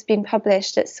research that's just been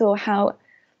published that saw how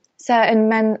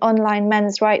certain online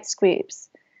men's rights groups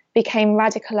became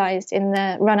radicalized in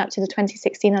the run-up to the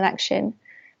 2016 election.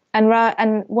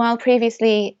 And while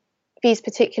previously these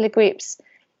particular groups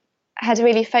had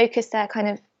really focused their kind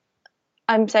of,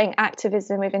 I'm saying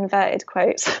activism with inverted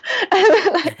quotes,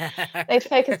 they'd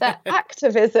focused their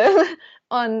activism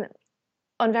on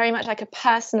very much like a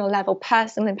personal level,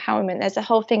 personal empowerment. There's a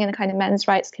whole thing in the kind of men's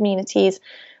rights communities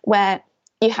where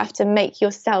you have to make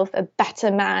yourself a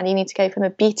better man. You need to go from a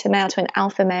beta male to an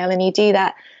alpha male, and you do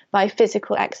that by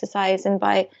physical exercise and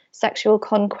by sexual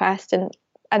conquest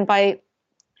and by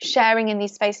sharing in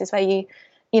these spaces where you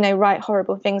write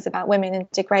horrible things about women and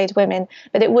degrade women.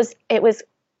 But it was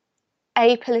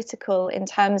apolitical in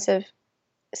terms of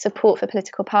support for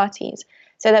political parties.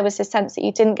 So there was a sense that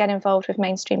you didn't get involved with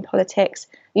mainstream politics.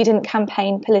 You didn't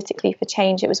campaign politically for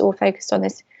change. It was all focused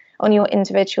on your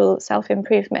individual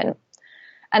self-improvement.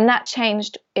 And that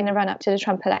changed in the run-up to the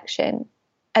Trump election.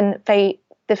 And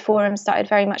the forum started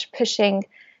very much pushing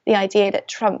the idea that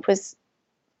Trump was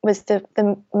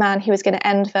the man who was going to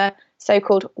end the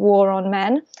so-called war on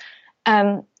men,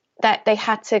 that they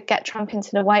had to get Trump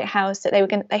into the White House, that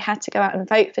they had to go out and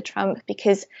vote for Trump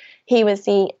because he was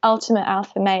the ultimate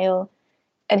alpha male,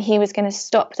 and he was going to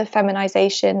stop the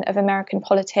feminization of American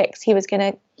politics. He was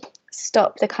going to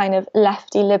stop the kind of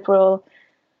lefty liberal.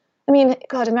 I mean,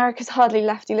 God, America's hardly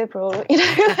lefty liberal,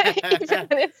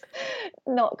 it's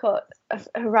not got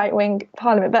a right-wing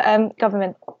parliament, but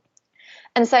government.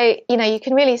 And so, you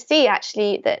can really see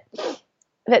actually that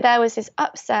there was this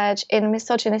upsurge in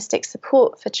misogynistic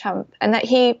support for Trump, and that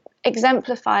he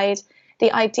exemplified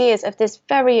the ideas of this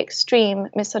very extreme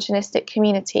misogynistic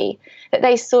community, that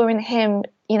they saw in him,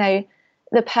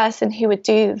 the person who would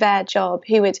do their job,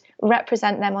 who would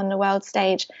represent them on the world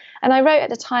stage. And I wrote at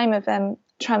the time of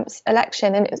Trump's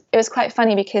election, and it was quite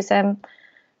funny because I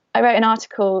wrote an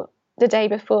article the day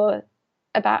before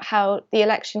about how the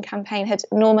election campaign had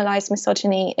normalized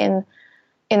misogyny in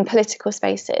political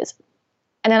spaces.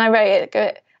 And then I wrote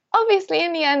it, obviously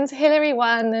in the end, Hillary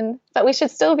won, but we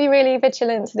should still be really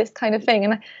vigilant to this kind of thing.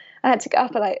 And I had to get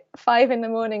up at like 5 a.m.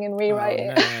 and rewrite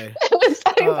it. It was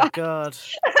so bad. God.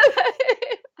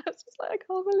 I was just like, I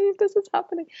can't believe this is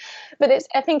happening. But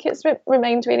I think it's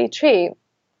remained really true.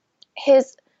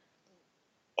 His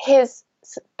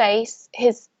base,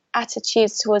 his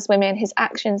attitudes towards women, his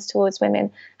actions towards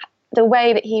women, the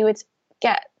way that he would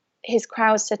get his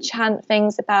crowds to chant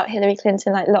things about Hillary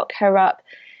Clinton, like lock her up,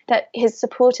 that his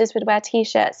supporters would wear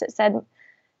T-shirts that said,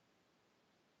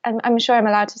 I'm sure I'm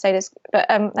allowed to say this, but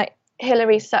like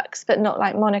Hillary sucks, but not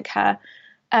like Monica,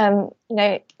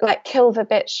 like kill the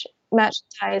bitch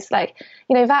merchandise, like,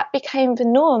 that became the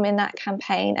norm in that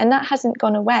campaign, and that hasn't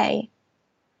gone away.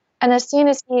 And as soon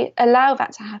as you allow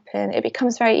that to happen, it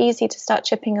becomes very easy to start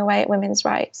chipping away at women's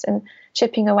rights and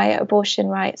chipping away at abortion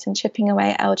rights and chipping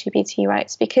away at LGBT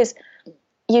rights, because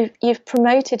you've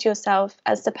promoted yourself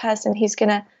as the person who's going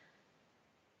to,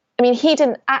 he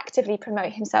didn't actively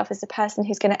promote himself as the person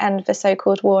who's going to end the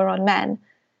so-called war on men,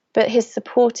 but his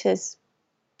supporters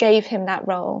gave him that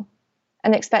role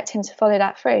and expect him to follow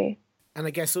that through. And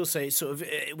I guess also it's sort of,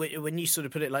 when you sort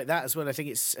of put it like that as well, I think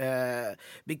it's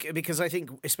because I think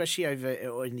especially over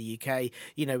or in the UK,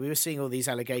 we were seeing all these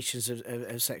allegations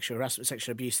of sexual harassment,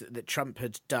 sexual abuse that Trump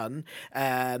had done,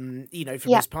 from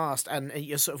his past, and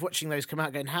you're sort of watching those come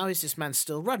out going, how is this man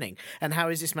still running? And how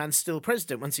is this man still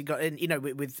president once he got in,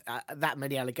 with that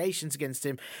many allegations against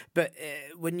him? But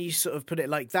when you sort of put it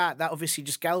like that obviously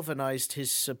just galvanised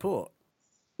his support.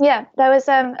 Yeah, there was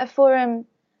a forum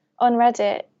on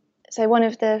Reddit. So one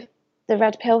of the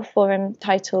Red Pill forum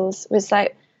titles was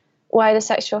like, why the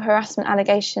sexual harassment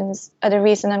allegations are the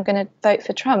reason I'm going to vote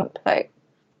for Trump. Like,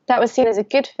 that was seen as a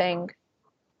good thing.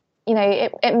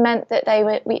 It meant that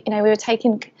we were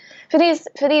taking, for these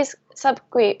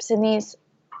subgroups and these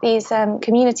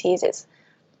communities, it's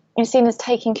seen as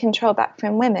taking control back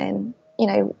from women.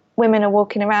 Women are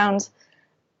walking around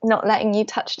not letting you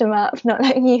touch them up, not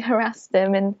letting you harass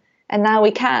them, and now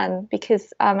we can,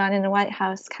 because our man in the White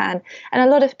House can. And a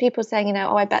lot of people saying,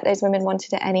 I bet those women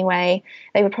wanted it anyway.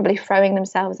 They were probably throwing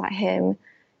themselves at him.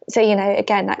 So,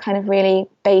 again, that kind of really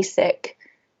basic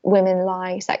women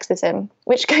lie sexism,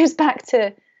 which goes back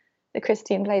to the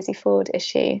Christine Blasey Ford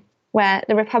issue, where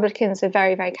the Republicans were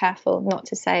very, very careful not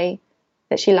to say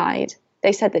that she lied.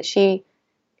 They said that she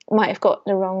might have got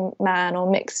the wrong man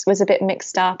or was a bit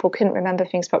mixed up or couldn't remember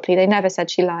things properly. They never said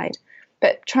she lied.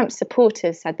 But Trump's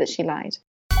supporters said that she lied.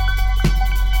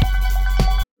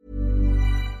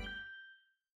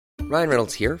 Ryan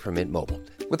Reynolds here from Mint Mobile.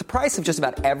 With the price of just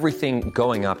about everything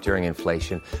going up during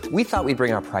inflation, we thought we'd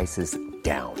bring our prices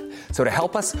down. So to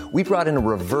help us, we brought in a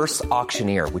reverse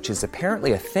auctioneer, which is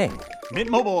apparently a thing. Mint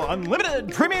Mobile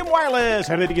Unlimited Premium Wireless.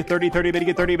 How to get 30, 30, bit to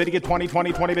get 30, bit to get 20,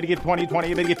 20, 20, bit to get 20,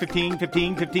 20, bit to get 15,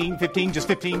 15, 15, 15, just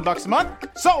 $15 a month?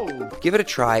 Sold! Give it a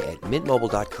try at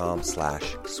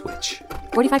mintmobile.com/switch.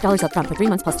 $45 up front for 3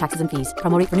 months plus taxes and fees.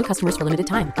 Promo rate for new customers for limited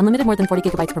time. Unlimited more than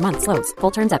 40 gigabytes per month. Slows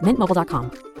full terms at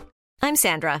mintmobile.com. I'm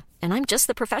Sandra, and I'm just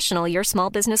the professional your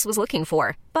small business was looking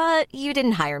for. But you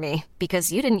didn't hire me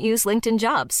because you didn't use LinkedIn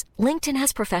Jobs. LinkedIn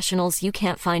has professionals you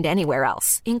can't find anywhere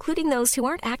else, including those who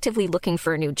aren't actively looking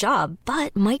for a new job,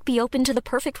 but might be open to the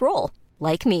perfect role,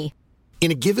 like me. In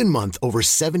a given month, over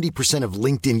 70% of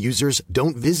LinkedIn users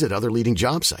don't visit other leading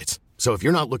job sites. So if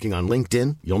you're not looking on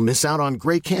LinkedIn, you'll miss out on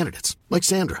great candidates like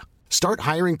Sandra. Start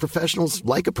hiring professionals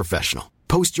like a professional.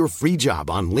 Post your free job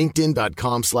on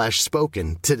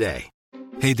linkedin.com/spoken today.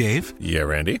 Hey, Dave. Yeah,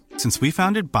 Randy. Since we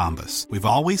founded Bombas, we've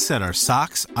always said our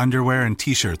socks, underwear, and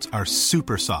T-shirts are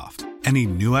super soft. Any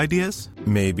new ideas?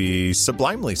 Maybe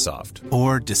sublimely soft.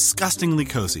 Or disgustingly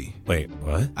cozy. Wait,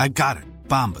 what? I got it.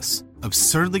 Bombas.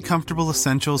 Absurdly comfortable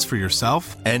essentials for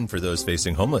yourself and for those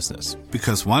facing homelessness.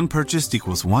 Because one purchased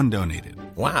equals one donated.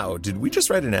 Wow, did we just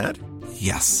write an ad?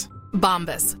 Yes.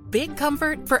 Bombas. Big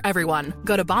comfort for everyone.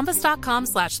 Go to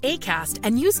bombas.com/ACAST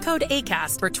and use code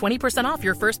ACAST for 20% off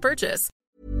your first purchase.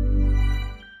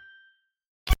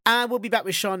 And we'll be back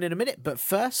with Sean in a minute, but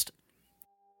first,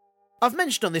 I've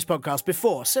mentioned on this podcast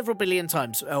before, several billion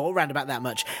times, or around about that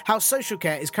much, how social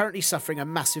care is currently suffering a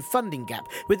massive funding gap,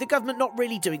 with the government not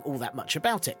really doing all that much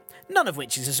about it. None of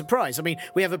which is a surprise. I mean,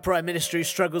 we have a Prime Minister who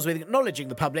struggles with acknowledging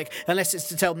the public, unless it's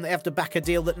to tell them they have to back a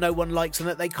deal that no one likes and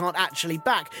that they can't actually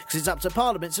back, because it's up to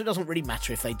Parliament, so it doesn't really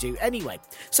matter if they do anyway.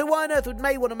 So why on earth would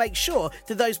May want to make sure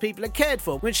that those people are cared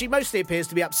for, when she mostly appears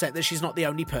to be upset that she's not the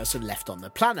only person left on the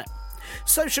planet?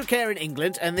 Social care in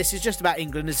England, and this is just about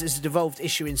England as it's a devolved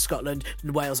issue in Scotland,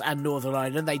 Wales and Northern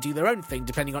Ireland. They do their own thing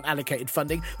depending on allocated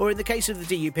funding, or in the case of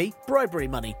the DUP, bribery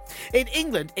money. In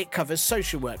England, it covers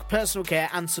social work, personal care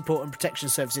and support and protection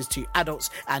services to adults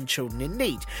and children in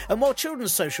need. And while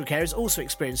children's social care is also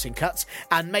experiencing cuts,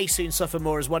 and may soon suffer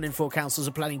more as 1 in 4 councils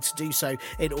are planning to do so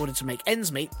in order to make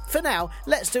ends meet, for now,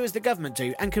 let's do as the government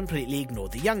do and completely ignore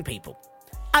the young people.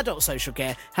 Adult social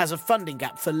care has a funding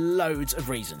gap for loads of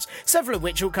reasons, several of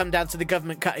which will come down to the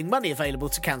government cutting money available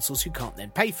to councils who can't then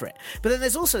pay for it. But then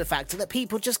there's also the factor that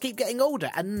people just keep getting older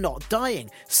and not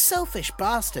dying. Selfish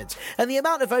bastards. And the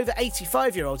amount of over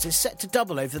 85-year-olds is set to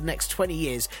double over the next 20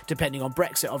 years, depending on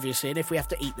Brexit, obviously, and if we have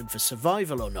to eat them for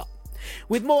survival or not.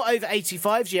 With more over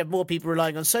 85s, you have more people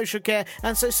relying on social care,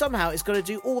 and so somehow it's got to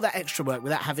do all that extra work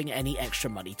without having any extra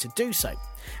money to do so.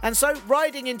 And so,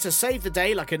 riding in to save the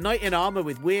day like a knight in armour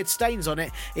with weird stains on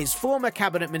it is former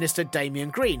Cabinet Minister Damian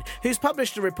Green, who's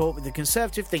published a report with the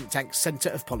Conservative think tank Centre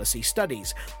of Policy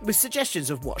Studies, with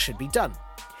suggestions of what should be done.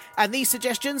 And these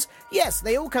suggestions, yes,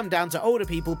 they all come down to older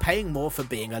people paying more for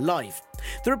being alive.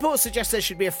 The report suggests there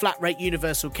should be a flat-rate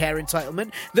universal care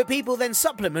entitlement that people then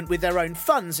supplement with their own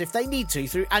funds if they need to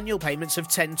through annual payments of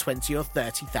 £10,000, £20,000 or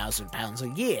 £30,000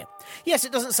 a year. Yes,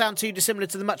 it doesn't sound too dissimilar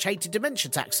to the much-hated dementia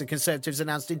tax the Conservatives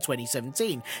announced in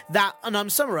 2017. That, and I'm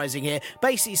summarising here,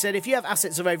 basically said if you have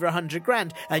assets of over 100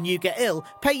 grand and you get ill,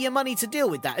 pay your money to deal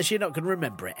with that as you're not going to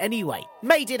remember it anyway.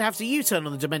 May did have to U-turn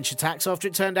on the dementia tax after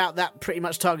it turned out that pretty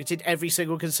much targeted every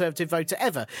single Conservative voter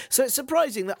ever, so it's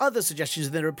surprising that other suggestions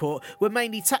in the report were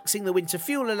mainly taxing the winter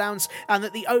fuel allowance and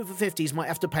that the over 50s might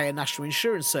have to pay a national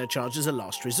insurance surcharge as a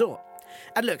last resort.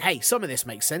 And look, hey, some of this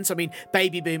makes sense. I mean,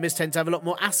 baby boomers tend to have a lot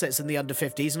more assets than the under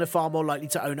 50s and are far more likely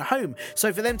to own a home.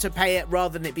 So for them to pay it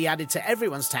rather than it be added to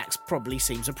everyone's tax probably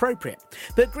seems appropriate.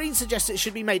 But Green suggests it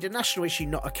should be made a national issue,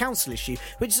 not a council issue,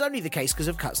 which is only the case because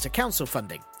of cuts to council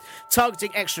funding.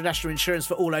 Targeting extra national insurance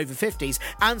for all over 50s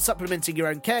and supplementing your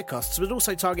own care costs would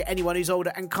also target anyone who's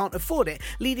older and can't afford it,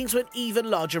 leading to an even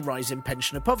larger rise in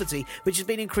pensioner poverty, which has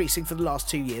been increasing for the last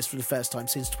 2 years for the first time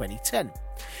since 2010.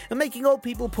 And making old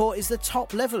people poor is the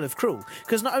top level of cruel,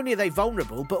 because not only are they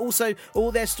vulnerable, but also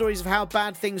all their stories of how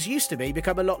bad things used to be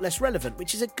become a lot less relevant,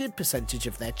 which is a good percentage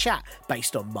of their chat,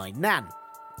 based on my nan.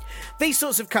 These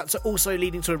sorts of cuts are also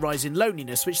leading to a rise in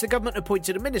loneliness, which the government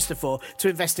appointed a minister for to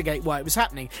investigate why it was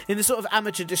happening, in the sort of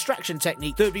amateur distraction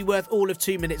technique that would be worth all of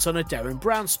 2 minutes on a Derren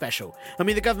Brown special. I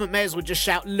mean, the government may as well just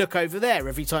shout, "Look over there,"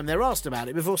 every time they're asked about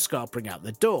it before scarpering out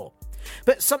the door.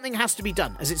 But something has to be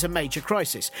done, as it's a major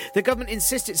crisis. The government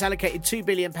insists it's allocated £2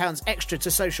 billion extra to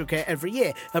social care every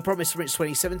year, a promise from its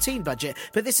 2017 budget,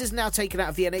 but this is now taken out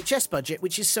of the NHS budget,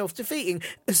 which is self-defeating,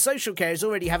 as social care is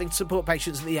already having to support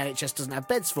patients that the NHS doesn't have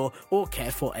beds for or care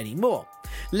for anymore.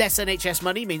 Less NHS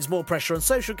money means more pressure on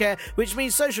social care, which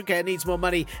means social care needs more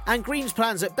money, and Green's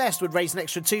plans at best would raise an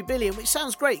extra £2 billion, which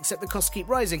sounds great, except the costs keep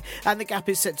rising, and the gap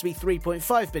is set to be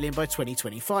 £3.5 billion by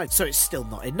 2025, so it's still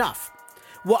not enough.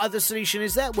 What other solution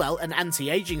is there? Well, an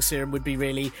anti-aging serum would be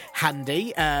really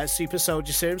handy, super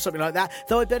soldier serum, something like that,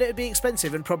 though I bet it would be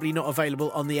expensive and probably not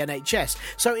available on the NHS.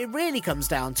 So it really comes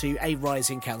down to a rise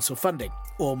in council funding.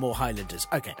 Or more Highlanders.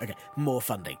 Okay, more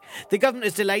funding. The government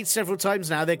has delayed several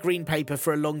times now their Green Paper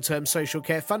for a long-term social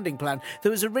care funding plan that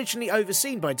was originally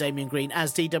overseen by Damian Green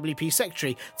as DWP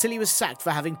Secretary till he was sacked for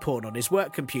having porn on his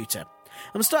work computer.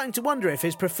 I'm starting to wonder if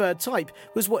his preferred type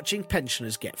was watching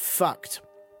pensioners get fucked.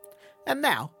 And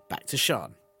now, back to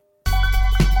Sean.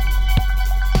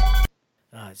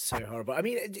 It's so horrible. I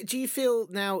mean, do you feel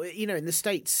now, you know, in the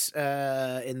States,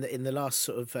 in the last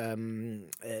sort of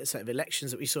set of elections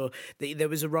that we saw, there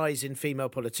was a rise in female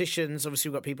politicians. Obviously,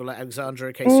 we've got people like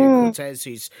Alexandria Ocasio-Cortez,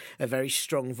 who's a very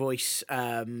strong voice,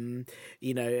 for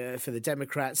the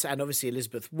Democrats, and obviously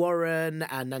Elizabeth Warren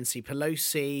and Nancy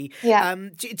Pelosi. Yeah.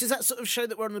 Does that sort of show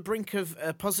that we're on the brink of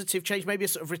a positive change, maybe a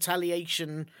sort of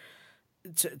retaliation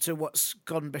to what's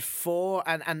gone before,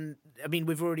 and I mean,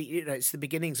 we've already, it's the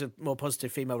beginnings of more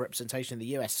positive female representation in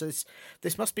the US, so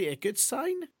this must be a good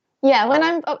sign? Yeah, when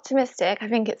I'm optimistic, I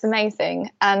think it's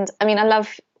amazing. And I mean,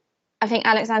 I think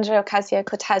Alexandria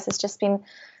Ocasio-Cortez has just been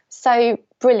so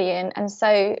brilliant and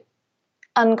so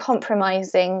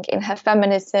uncompromising in her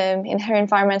feminism, in her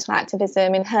environmental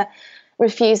activism, in her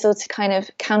refusal to kind of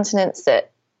countenance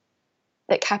that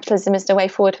capitalism is the way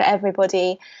forward for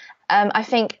everybody.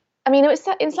 It was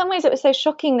in some ways it was so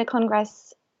shocking, the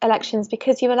Congress elections,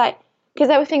 because there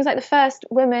were things like the first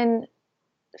women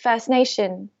First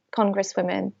Nation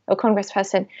congresswomen or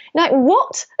congressperson. Like,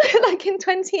 what? Like in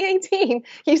 2018,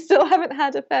 you still haven't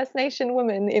had a First Nation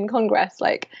woman in Congress.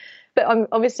 But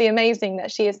obviously amazing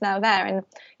that she is now there, and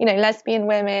lesbian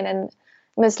women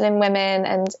Muslim women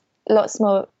and lots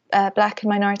more black and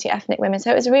minority ethnic women.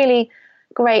 So it was really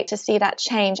great to see that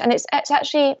change. And it's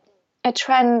actually a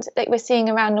trend that we're seeing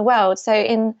around the world. So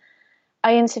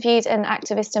I interviewed an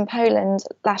activist in Poland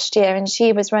last year, and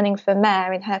she was running for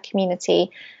mayor in her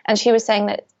community. And she was saying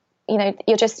that,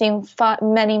 you're just seeing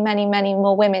many, many, many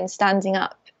more women standing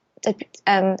up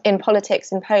in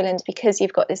politics in Poland because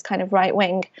you've got this kind of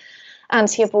right-wing,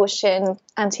 anti-abortion,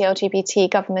 anti-LGBT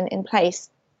government in place.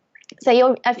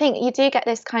 So I think you do get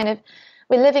this kind of,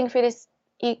 we're living through this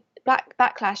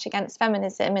backlash against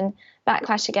feminism and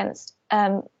backlash against,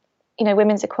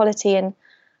 women's equality and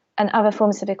other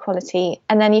forms of equality.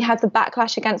 And then you have the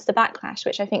backlash against the backlash,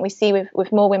 which I think we see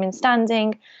with more women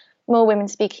standing, more women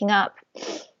speaking up.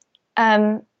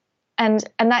 And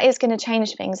that is going to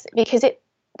change things, because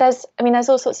there's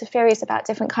all sorts of theories about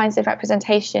different kinds of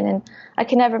representation, and I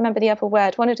can never remember the other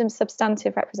word. One of them is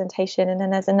substantive representation, and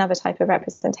then there's another type of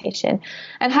representation.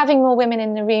 And having more women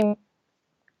in the room,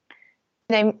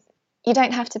 you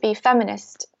don't have to be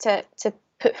feminist to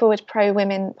put forward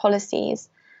pro-women policies.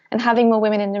 And having more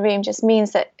women in the room just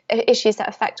means that issues that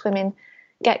affect women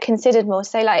get considered more.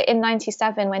 So like in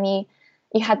 97, when you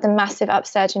had the massive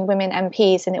upsurge in women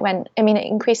MPs, and it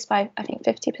increased by, I think,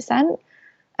 50%.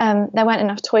 There weren't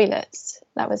enough toilets.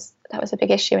 That was a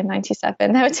big issue in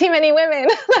 97. There were too many women.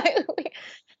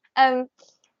 And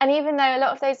even though a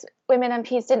lot of those women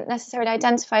MPs didn't necessarily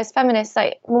identify as feminists,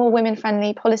 like more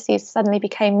women-friendly policies suddenly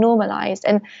became normalised.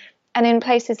 And in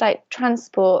places like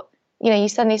transport, you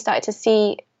suddenly started to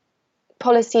see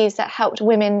policies that helped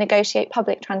women negotiate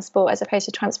public transport as opposed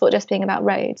to transport just being about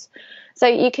roads. So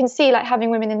you can see like having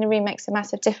women in the room makes a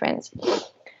massive difference.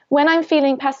 When I'm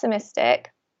feeling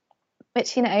pessimistic,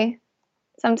 which,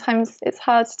 sometimes it's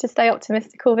hard to stay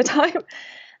optimistic all the time,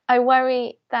 I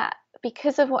worry that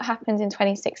because of what happened in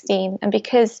 2016 and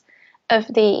because of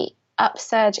the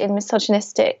upsurge in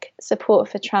misogynistic support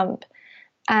for Trump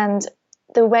and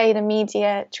the way the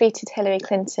media treated Hillary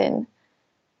Clinton,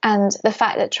 and the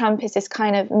fact that Trump is this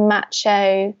kind of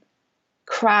macho,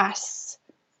 crass,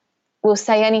 will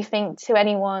say anything to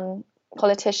anyone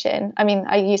politician. I mean,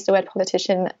 I use the word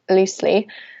politician loosely.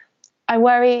 I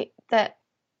worry that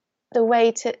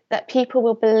that people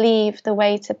will believe the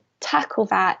way to tackle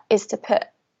that is to put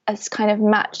a kind of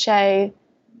macho,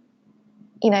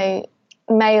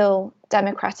 male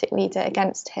Democratic leader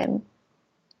against him,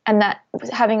 and that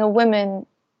having a woman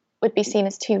would be seen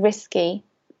as too risky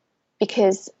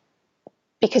because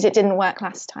it didn't work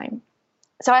last time.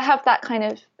 So I have that kind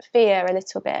of fear a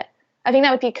little bit. I think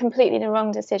that would be completely the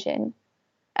wrong decision.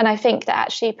 And I think that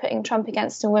actually putting Trump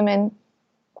against a woman,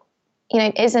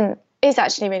 is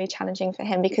actually really challenging for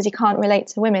him, because he can't relate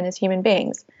to women as human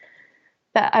beings.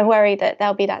 But I worry that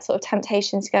there'll be that sort of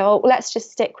temptation to go, let's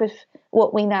just stick with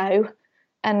what we know.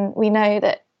 And we know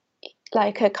that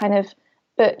like a kind of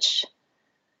butch,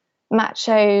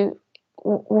 macho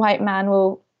white man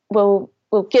will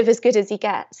give as good as he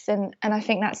gets. And I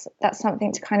think that's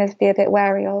something to kind of be a bit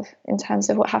wary of in terms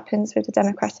of what happens with the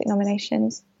Democratic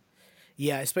nominations.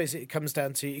 Yeah, I suppose it comes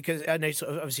down to, because I know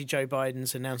sort of obviously Joe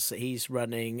Biden's announced that he's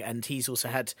running, and he's also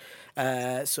had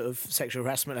sort of sexual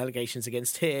harassment allegations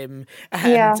against him,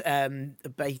 and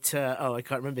Beta, I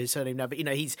can't remember his surname now, but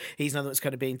he's another that's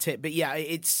kind of being tipped. But yeah,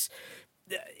 it's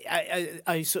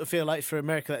I sort of feel like for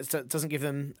America that doesn't give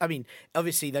them. I mean,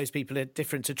 obviously those people are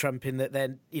different to Trump in that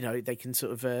then they can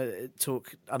sort of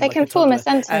talk. They can form a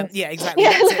sentence. Yeah, exactly.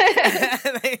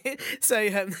 So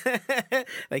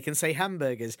they can say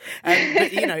hamburgers,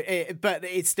 but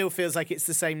it still feels like it's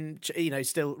the same.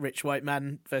 Still rich white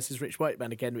man versus rich white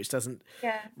man again, which doesn't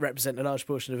represent a large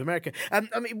portion of America.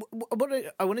 I mean,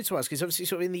 what I wanted to ask is obviously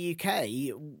sort of in the UK,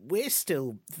 we're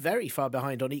still very far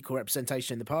behind on equal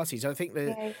representation in the parties. I think the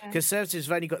Conservatives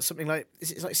have only got something like,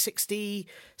 it's like 60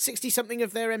 something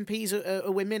of their MPs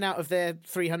are women out of their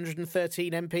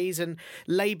 313 MPs, and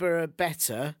Labour are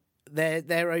better.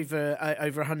 They're over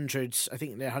 100. I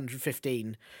think they're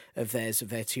 115 of their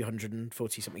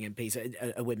 240 something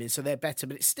MPs are women, so they're better.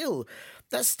 But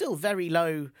that's still very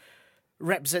low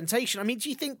representation. I mean,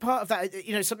 do you think part of that,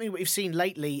 something that we've seen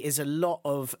lately is a lot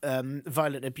of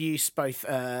violent abuse, both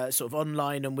sort of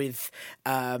online and with,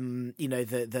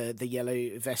 the yellow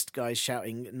vest guys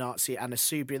shouting Nazi Anna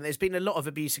Soubry, and there's been a lot of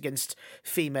abuse against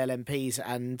female MPs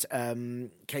and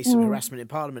cases of harassment in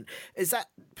Parliament. Is that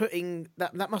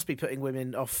that must be putting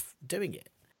women off doing it?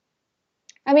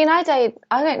 I mean, I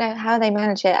don't know how they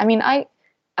manage it. I mean, I've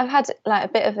had like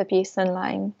a bit of abuse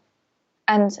online.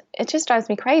 And it just drives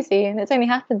me crazy. And it only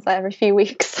happens like every few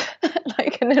weeks.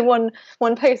 And then one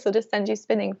post will just send you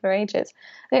spinning for ages.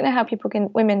 I don't know how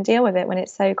women deal with it when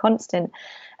it's so constant.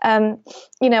 In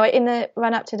the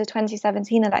run up to the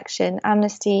 2017 election,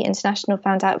 Amnesty International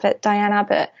found out that Diane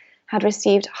Abbott had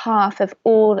received half of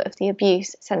all of the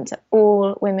abuse sent to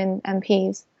all women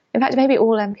MPs. In fact, maybe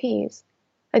all MPs.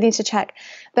 I need to check.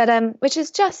 But which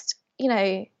is just,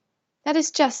 that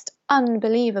is just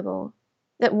unbelievable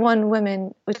that one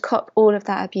woman would cop all of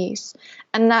that abuse,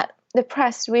 and that the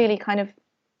press really kind of,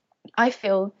 I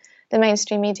feel the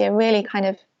mainstream media really kind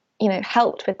of,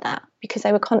 helped with that, because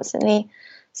they were constantly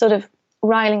sort of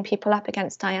riling people up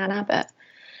against Diane Abbott.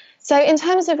 So in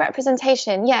terms of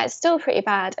representation, yeah, it's still pretty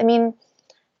bad. I mean,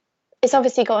 it's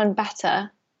obviously gotten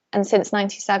better, and since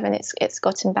 97 it's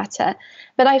gotten better.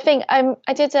 But I think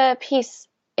I did a piece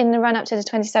in the run up to the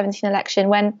 2017 election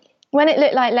when it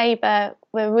looked like Labour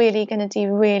were really going to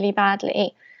do really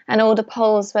badly, and all the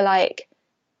polls were like,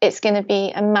 it's going to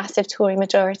be a massive Tory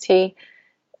majority,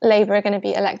 Labour are going to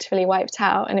be electorally wiped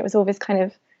out, and it was always kind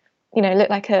of, looked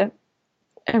like a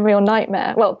real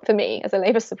nightmare. Well, for me as a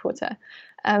Labour supporter.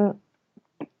 And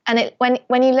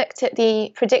when you looked at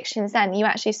the predictions then, you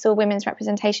actually saw women's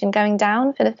representation going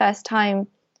down for the first time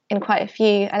in quite a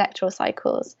few electoral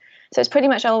cycles. So it's pretty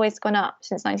much always gone up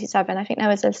since 97. I think there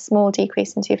was a small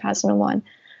decrease in 2001.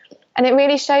 And it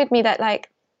really showed me that,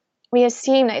 we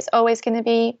assume that it's always going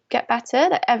to get better,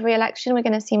 that every election we're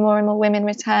going to see more and more women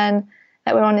return,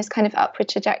 that we're on this kind of upward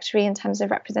trajectory in terms of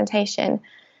representation.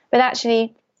 But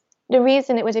actually, the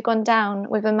reason it would have gone down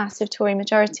with a massive Tory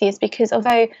majority is because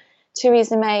although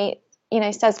Theresa May,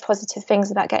 says positive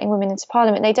things about getting women into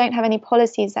Parliament, they don't have any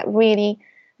policies that really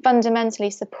fundamentally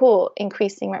support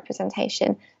increasing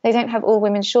representation. They don't have all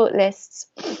women shortlists.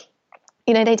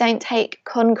 They don't take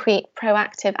concrete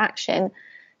proactive action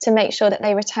to make sure that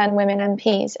they return women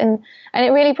MPs. And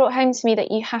it really brought home to me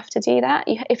that you have to do that.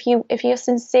 If you're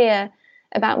sincere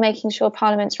about making sure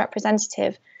Parliament's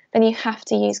representative, then you have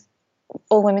to use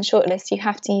all women shortlists, you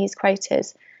have to use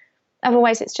quotas.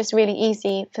 Otherwise, it's just really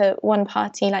easy for one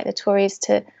party like the Tories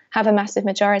to have a massive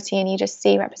majority and you just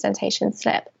see representation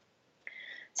slip.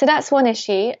 So that's one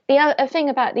issue. The other thing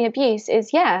about the abuse is,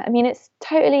 it's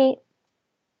totally,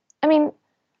 I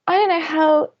don't know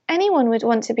how anyone would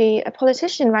want to be a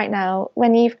politician right now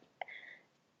when you've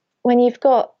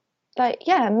got,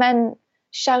 men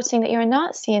shouting that you're a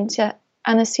Nazi into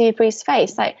Anna Soubry's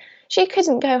face. She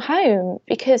couldn't go home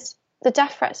because the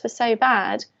death threats were so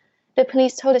bad. The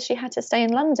police told her she had to stay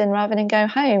in London rather than go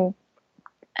home.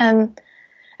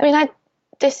 I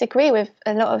disagree with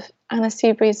a lot of Anna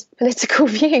Soubry's political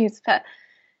views, but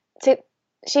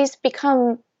she's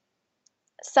become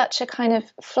such a kind of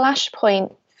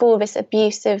flashpoint for this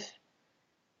abusive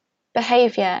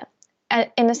behaviour,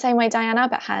 in the same way Diane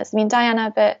Abbott has. Diane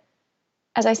Abbott,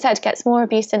 as I said, gets more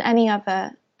abuse than any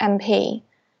other MP,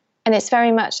 and it's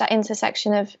very much that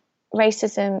intersection of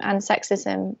racism and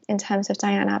sexism in terms of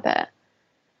Diane Abbott.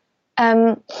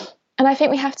 And I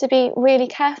think we have to be really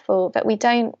careful that we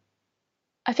don't.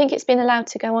 I think it's been allowed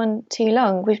to go on too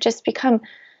long. We've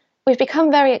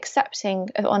become very accepting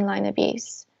of online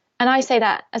abuse. And I say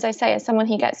that, as I say, as someone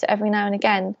who gets it every now and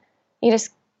again.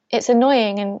 It's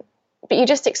annoying, but you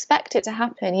just expect it to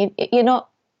happen.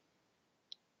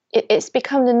 It's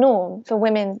become the norm for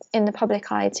women in the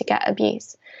public eye to get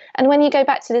abuse. And when you go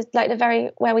back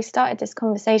to where we started this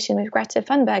conversation with Greta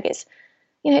Thunberg, it's,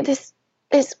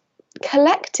 this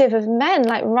collective of men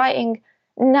writing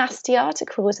nasty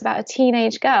articles about a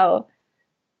teenage girl.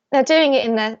 They're doing it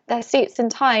in their suits and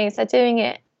ties. They're doing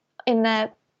it in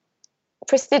their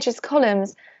prestigious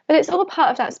columns. But it's all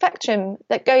part of that spectrum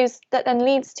that then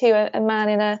leads to a man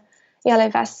in a yellow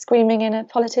vest screaming in a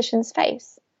politician's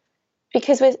face.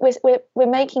 Because we're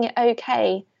making it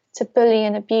okay to bully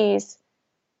and abuse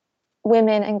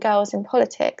women and girls in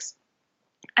politics.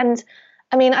 And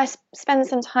I spent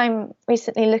some time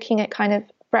recently looking at kind of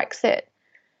Brexit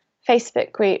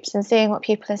Facebook groups and seeing what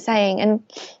people are saying. And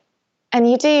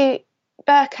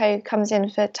Bercow comes in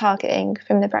for targeting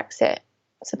from the Brexit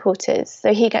supporters.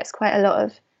 So he gets quite a lot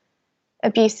of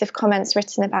abusive comments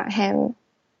written about him.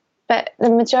 But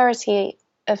the majority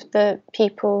of the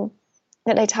people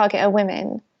that they target are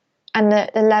women, and the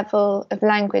level of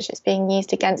language that's being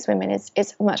used against women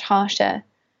is much harsher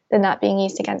than that being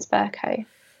used against Bercow.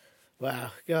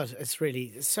 Wow, God,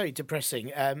 it's so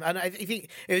depressing. And I think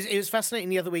it was fascinating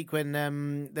the other week when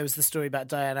there was the story about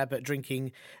Diane Abbott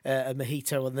drinking a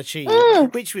mojito on the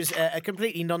tube, which was a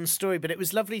completely non-story, but it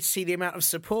was lovely to see the amount of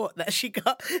support that she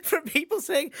got from people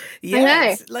saying,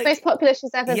 I know, most popular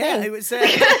she's ever been. Yeah, it was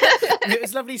it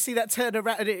was lovely to see that turn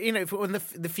around, you know, for one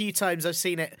of the few times I've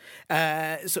seen it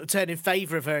sort of turn in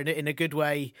favour of her in a good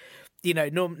way. You know,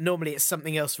 normally it's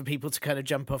something else for people to kind of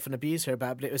jump off and abuse her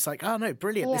about, but it was like, oh no,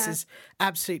 brilliant! Yeah. This is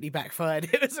absolutely backfired.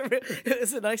 It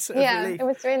was a nice sort of relief. It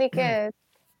was really good,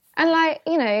 and like,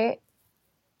 you know,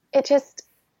 it just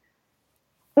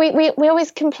we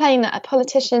always complain that our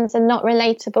politicians are not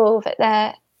relatable, that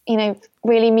they're, you know,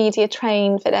 really media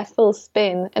trained, that they're full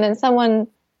spin, and then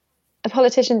a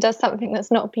politician does something that's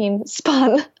not been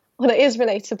spun or that is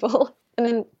relatable, and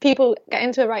then people get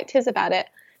into a right tiz about it.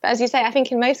 But as you say, I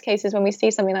think in most cases when we see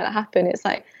something like that happen, it's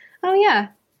like, oh yeah,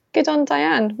 good on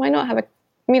Diane. Why not have a...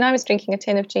 I mean, I was drinking a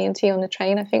tin of G&T on the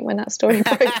train, I think, when that story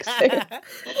broke.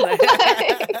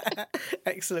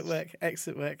 Excellent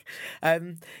work.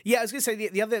 Yeah, I was going to say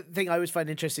the other thing I always find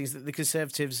interesting is that the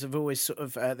Conservatives have always sort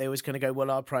of, they always kind of go,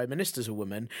 well, our Prime Minister's a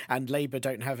woman and Labour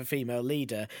don't have a female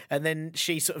leader. And then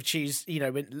she sort of you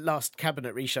know, when last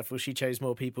cabinet reshuffle, she chose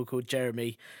more people called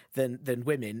Jeremy than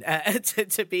women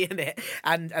to be in it.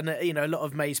 And you know, a lot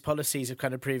of May's policies have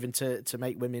kind of proven to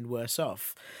make women worse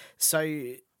off.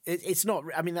 So... It's not.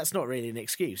 I mean, that's not really an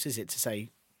excuse, is it? To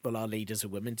say, well, our leaders are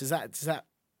women. Does that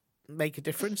make a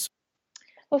difference?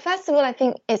 Well, first of all, I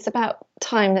think it's about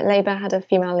time that Labour had a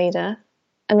female leader.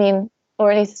 I mean,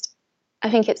 or at least,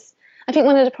 I think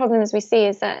one of the problems we see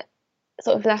is that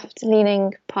sort of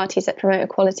left-leaning parties that promote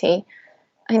equality,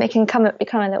 I think they can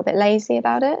become a little bit lazy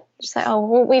about it. Just like, oh,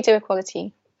 well, we do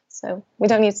equality, so we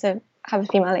don't need to have a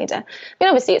female leader. I mean,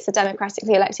 obviously, it's a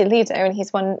democratically elected leader, and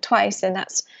he's won twice, and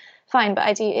that's fine,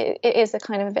 but it is a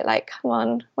kind of a bit like, come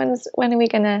on, when are we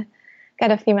going to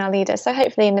get a female leader? So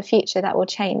hopefully in the future that will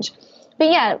change. But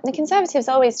yeah, the Conservatives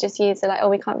always just use it like, oh,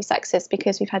 we can't be sexist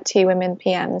because we've had 2 women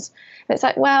PMs. And it's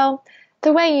like, well,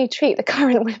 the way you treat the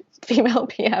current female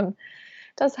PM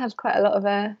does have quite a lot of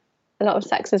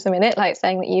sexism in it, like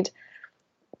saying that you'd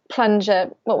plunge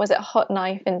a hot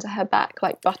knife into her back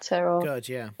like butter, or God,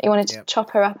 yeah. You wanted to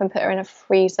chop her up and put her in a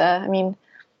freezer. I mean,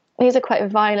 these are quite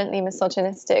violently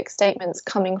misogynistic statements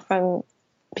coming from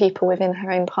people within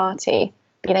her own party,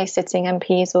 be they sitting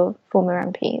MPs or former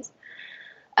MPs.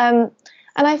 And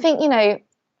I think, you know,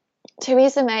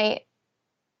 Theresa May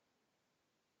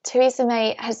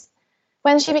has,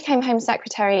 when she became Home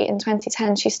Secretary in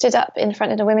 2010, she stood up in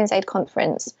front of the Women's Aid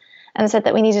conference and said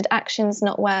that we needed actions,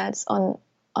 not words, on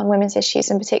women's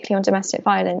issues, and particularly on domestic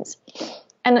violence.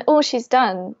 And all she's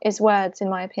done is words,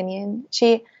 in my opinion.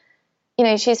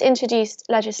 She's introduced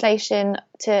legislation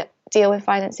to deal with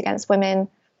violence against women,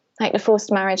 like the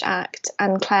Forced Marriage Act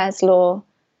and Clare's Law,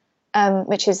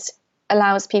 which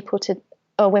allows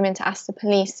women to ask the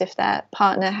police if their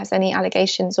partner has any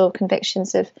allegations or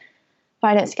convictions of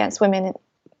violence against women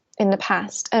in the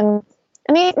past. And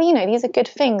these are good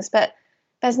things, but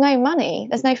there's no money,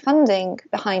 there's no funding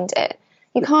behind it.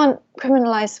 You can't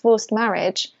criminalise forced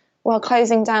marriage while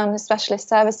closing down the specialist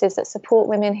services that support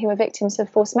women who are victims of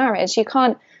forced marriage. You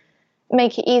can't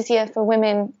make it easier for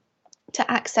women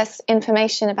to access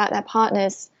information about their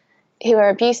partners who are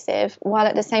abusive, while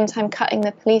at the same time cutting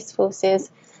the police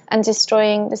forces and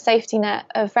destroying the safety net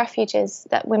of refuges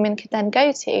that women could then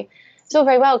go to. It's all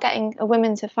very well getting a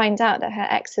woman to find out that her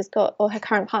ex has got, or her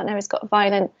current partner has got, a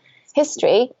violent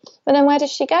history, but then where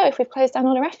does she go if we've closed down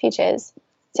all the refuges?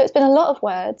 So it's been a lot of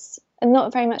words and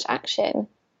not very much action.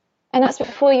 And that's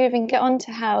before you even get on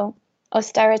to how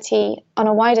austerity on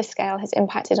a wider scale has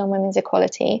impacted on women's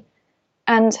equality,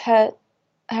 and her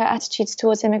attitudes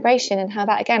towards immigration, and how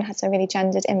that again has a really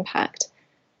gendered impact.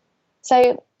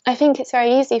 So I think it's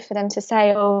very easy for them to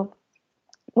say, oh,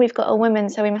 we've got a woman,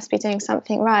 so we must be doing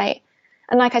something right.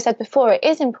 And like I said before, it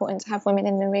is important to have women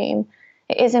in the room.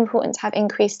 It is important to have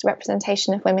increased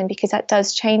representation of women, because that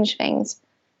does change things.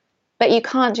 But you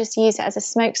can't just use it as a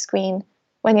smokescreen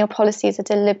when your policies are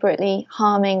deliberately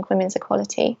harming women's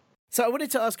equality. So I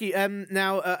wanted to ask you,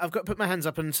 now I've got to put my hands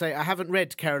up and say I haven't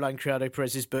read Caroline Criado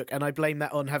Perez's book, and I blame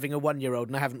that on having a 1-year-old,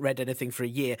 and I haven't read anything for a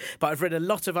year. But I've read a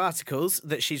lot of articles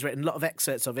that she's written, a lot of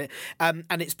excerpts of it, and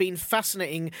it's been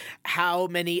fascinating how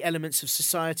many elements of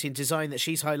society and design that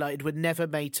she's highlighted were never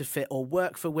made to fit or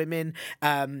work for women.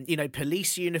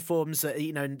 Police uniforms,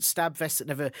 and stab vests that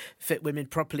never fit women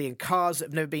properly, and cars that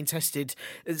have never been tested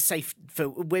safe for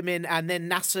women, and then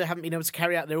NASA haven't been able to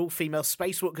carry out their all-female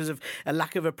spacewalk because of a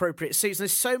lack of appropriate inappropriate suits. And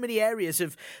there's so many areas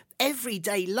of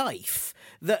everyday life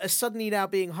that are suddenly now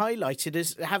being highlighted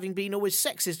as having been always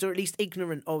sexist, or at least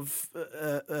ignorant of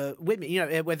women, you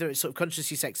know, whether it's sort of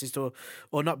consciously sexist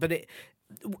or not. But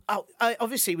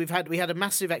obviously we had a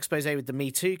massive expose with the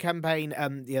Me Too campaign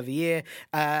the other year.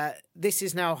 This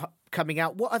is now coming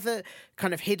out. What other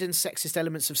kind of hidden sexist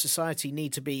elements of society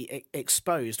need to be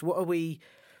exposed? What are we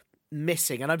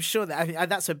missing? And I'm sure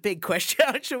that's a big question.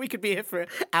 I'm sure we could be here for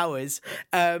hours.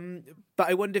 But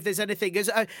I wonder if there's anything, because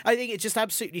I think it just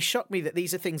absolutely shocked me that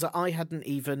these are things that I hadn't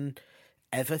even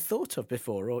ever thought of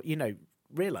before, or, you know,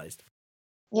 realised.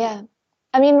 Yeah.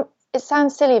 I mean, it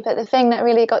sounds silly, but the thing that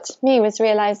really got to me was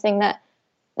realising that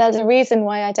there's a reason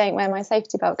why I don't wear my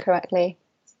safety belt correctly.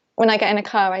 When I get in a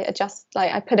car, I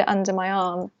put it under my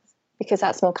arm because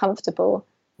that's more comfortable.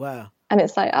 Wow. And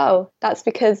it's like, oh, that's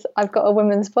because I've got a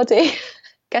woman's body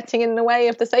getting in the way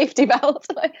of the safety belt.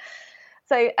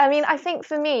 So, I mean, I think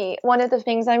for me, one of the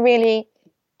things I really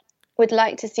would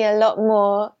like to see a lot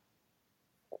more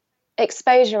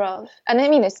exposure of, and I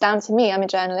mean, it's down to me, I'm a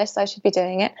journalist, so I should be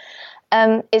doing it,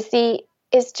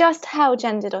 is just how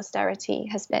gendered austerity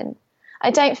has been.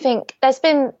 I don't think there's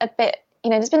been a bit,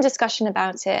 there's been discussion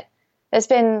about it. There's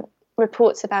been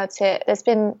reports about it. There's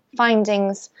been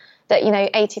findings that,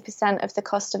 80% of the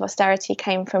cost of austerity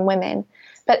came from women.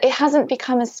 But it hasn't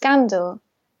become a scandal.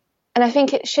 And I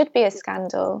think it should be a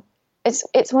scandal.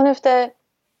 It's one of the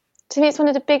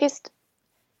biggest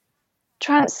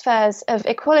transfers of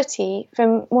equality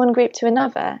from one group to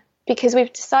another, because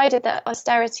we've decided that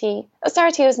austerity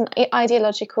was an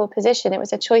ideological position. It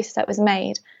was a choice that was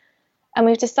made. And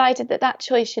we've decided that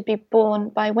choice should be borne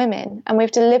by women. And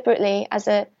we've deliberately,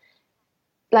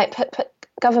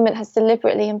 government has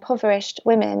deliberately impoverished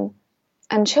women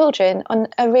and children on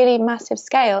a really massive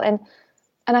scale. And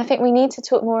I think we need to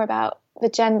talk more about the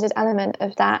gendered element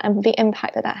of that and the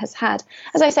impact that has had.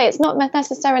 As I say, it's not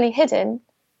necessarily hidden.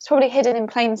 It's probably hidden in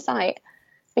plain sight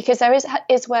because there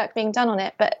is work being done on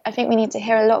it. But I think we need to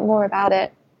hear a lot more about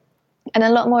it and a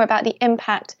lot more about the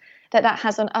impact that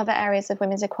has on other areas of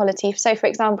women's equality. So, for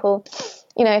example,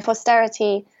 if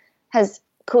austerity has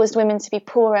caused women to be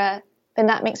poorer, then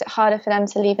that makes it harder for them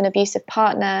to leave an abusive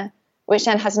partner, which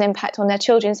then has an impact on their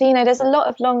children. So, there's a lot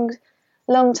of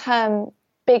long-term,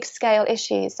 big-scale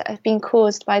issues that have been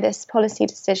caused by this policy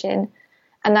decision,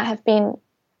 and that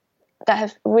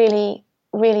have really,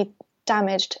 really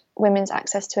damaged women's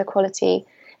access to equality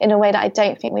in a way that I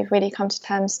don't think we've really come to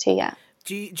terms to yet.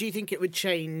 Do you think it would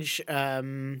change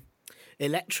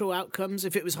electoral outcomes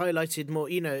if it was highlighted more?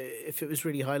 If it was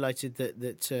really highlighted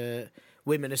that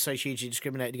women are so hugely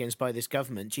discriminated against by this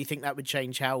government, do you think that would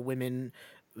change how women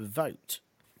vote?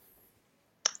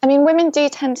 I mean, women do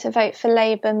tend to vote for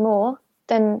Labour more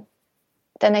than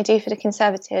they do for the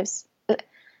Conservatives.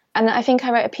 And I think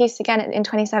I wrote a piece again in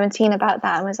 2017 about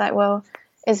that and was like, well,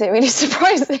 is it really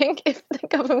surprising if the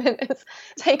government has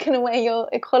taken away your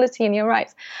equality and your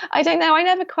rights? I don't know.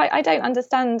 I don't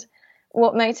understand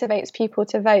what motivates people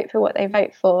to vote for what they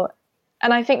vote for.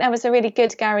 And I think there was a really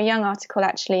good Gary Young article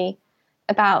actually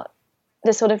about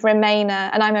the sort of Remainer,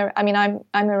 and I'm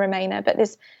a Remainer, but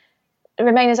this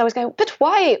Remainers always go, but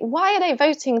why are they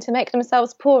voting to make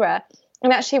themselves poorer?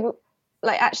 And actually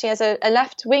as a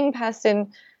left-wing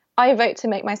person, I vote to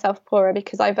make myself poorer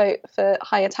because I vote for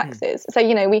higher taxes. So,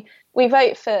 we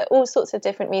vote for all sorts of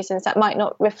different reasons that might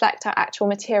not reflect our actual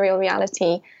material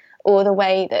reality or the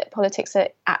way that politics are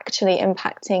actually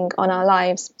impacting on our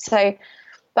lives. So,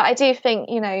 but I do think,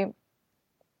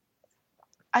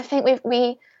 I think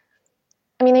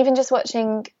even just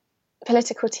watching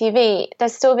political TV,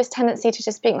 there's still this tendency to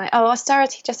just being like, oh,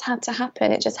 austerity just had to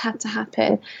happen. It just had to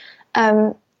happen.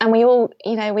 And we all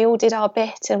did our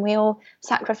bit and we all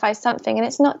sacrificed something. And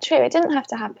it's not true. It didn't have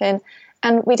to happen.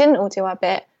 And we didn't all do our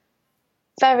bit.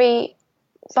 Very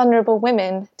vulnerable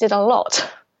women did a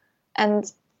lot. And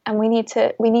we need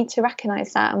to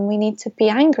recognise that, and we need to be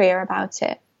angrier about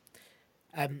it.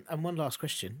 And one last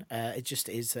question. It just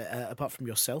is, apart from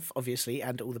yourself, obviously,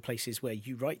 and all the places where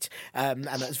you write, and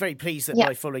I was very pleased that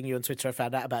by following you on Twitter, I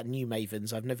found out about New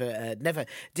Mavens. I've never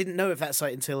didn't know of that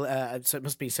site until, so it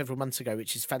must be several months ago,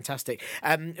 which is fantastic.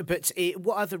 But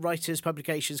what other writers,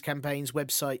 publications, campaigns,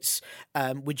 websites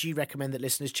would you recommend that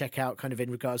listeners check out, kind of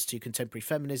in regards to contemporary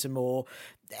feminism or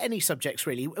any subjects,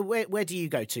 really? Where do you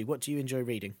go to? What do you enjoy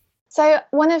reading? So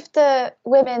one of the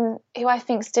women who I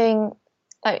think is doing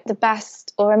the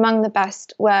best or among the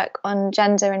best work on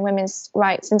gender and women's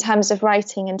rights in terms of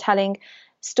writing and telling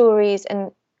stories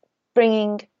and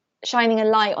shining a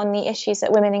light on the issues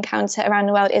that women encounter around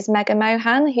the world is Megha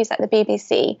Mohan, who's at the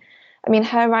BBC. I mean,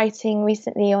 her writing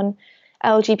recently on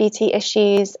LGBT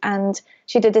issues, and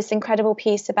she did this incredible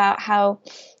piece about how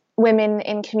women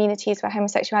in communities where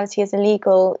homosexuality is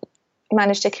illegal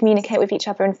manage to communicate with each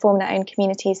other and form their own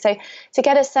communities. So to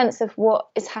get a sense of what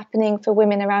is happening for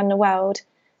women around the world,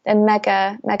 then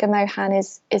Mega Mohan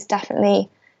is definitely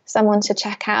someone to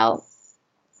check out.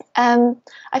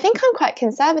 I think I'm quite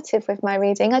conservative with my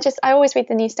reading. I always read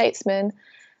the New Statesman.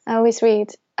 I always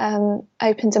read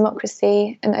Open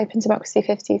Democracy and Open Democracy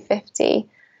 50/50.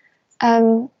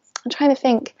 I'm trying to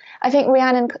think. I think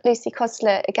Rhiannon Lucy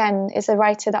Kostler, again, is a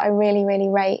writer that I really, really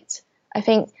rate. I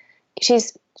think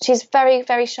she's very,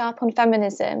 very sharp on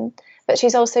feminism, but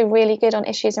she's also really good on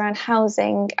issues around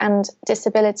housing and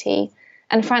disability.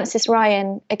 And Frances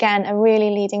Ryan, again, a really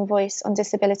leading voice on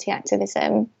disability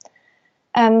activism.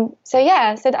 So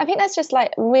I think there's just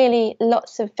like really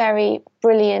lots of very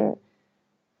brilliant,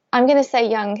 I'm going to say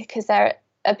young because they're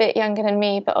a bit younger than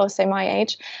me, but also my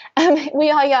age. We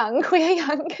are young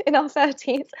in our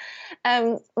 30s,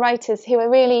 writers who are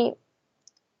really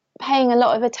paying a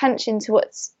lot of attention to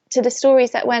the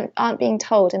stories that aren't being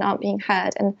told and aren't being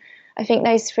heard. And I think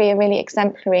those three are really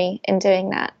exemplary in doing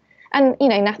that. And,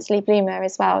 Natalie Bloomer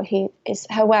as well,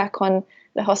 her work on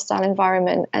the hostile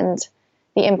environment and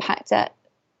the impact that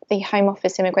the Home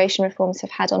Office immigration reforms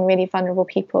have had on really vulnerable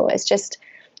people is just,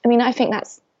 I think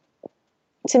that's,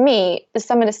 to me,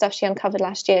 some of the stuff she uncovered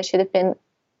last year should have been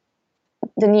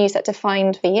the news that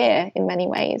defined the year in many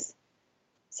ways.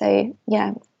 So,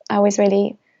 I always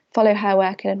really follow her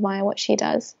work and admire what she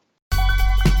does.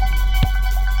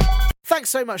 Thanks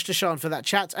so much to Sian for that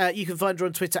chat. You can find her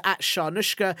on Twitter at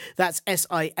Sianushka. That's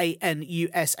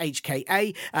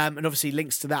SIANUSHKA. And obviously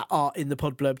links to that are in the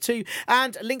pod blurb too.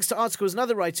 And links to articles and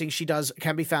other writing she does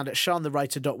can be found at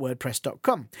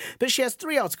sianthewriter.wordpress.com. But she has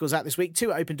 3 articles out this week,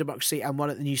 2 at Open Democracy and 1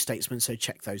 at the New Statesman, so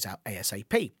check those out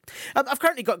ASAP. I've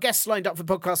currently got guests lined up for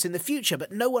podcasts in the future,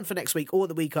 but no one for next week or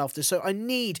the week after, so I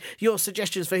need your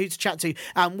suggestions for who to chat to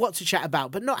and what to chat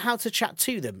about, but not how to chat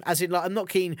to them. As in, I'm not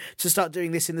keen to start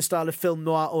doing this in the style of film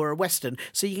noir or a western,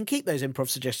 so you can keep those improv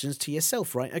suggestions to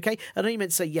yourself, right? Okay, I know you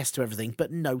meant to say yes to everything,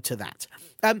 but no to that.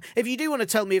 If you do want to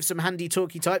tell me of some handy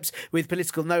talky types with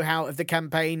political know-how of the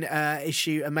campaign,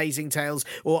 issue, amazing tales,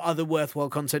 or other worthwhile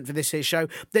content for this here show,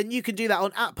 then you can do that on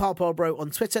 @ParParBro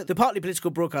on Twitter, the Partly Political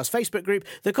Broadcast Facebook group,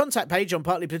 the contact page on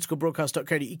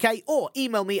partlypoliticalbroadcast.co.uk, or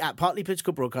email me at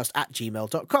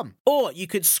partlypoliticalbroadcast@gmail.com. Or you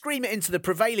could scream it into the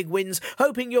prevailing winds,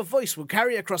 hoping your voice will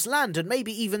carry across land and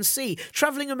maybe even sea,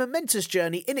 travelling a momentous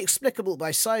journey inexplicable by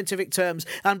scientific terms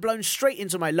and blown straight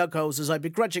into my lug holes as I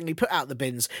begrudgingly put out the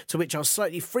bins, to which I'll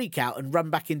slightly freak out and run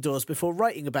back indoors before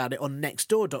writing about it on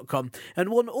nextdoor.com and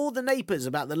warn all the neighbours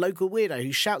about the local weirdo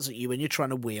who shouts at you when you're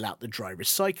trying to wheel out the dry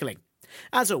recycling.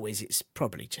 As always, it's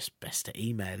probably just best to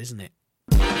email, isn't it?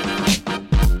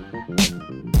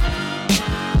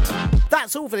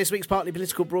 That's all for this week's Partly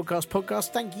Political Broadcast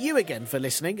podcast. Thank you again for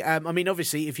listening.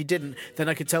 Obviously, if you didn't, then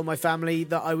I could tell my family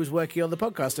that I was working on the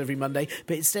podcast every Monday,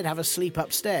 but instead have a sleep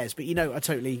upstairs. But, I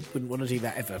totally wouldn't want to do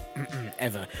that ever.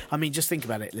 Ever. Just think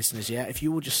about it, listeners, yeah? If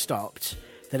you all just stopped,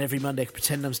 then every Monday I could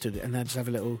pretend I'm stood and then just have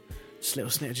a little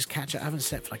snit, just catch up. I haven't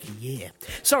slept for like a year.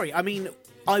 Sorry,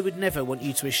 I would never want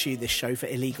you to eschew this show for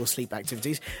illegal sleep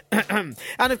activities. And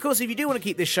of course, if you do want to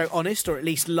keep this show honest, or at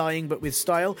least lying but with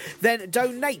style, then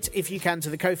donate if you can to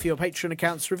the Ko-fi or Patreon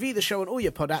accounts, review the show on all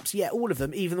your pod apps, all of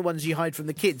them, even the ones you hide from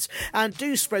the kids, and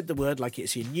do spread the word like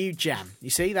it's your new jam. You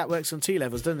see, that works on 2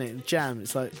 levels, doesn't it? Jam,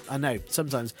 it's like, I know,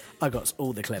 sometimes I got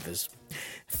all the clevers.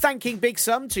 Thanking big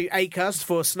sum to Acast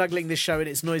for snuggling this show in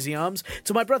its noisy arms,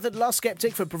 to my brother The Last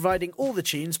Skeptic for providing all the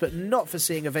tunes but not for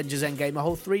seeing Avengers Endgame a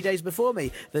whole 3 days before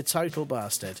me, the total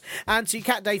bastard, and to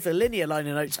Cat Day for linear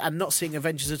liner notes and not seeing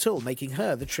Avengers at all, making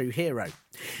her the true hero.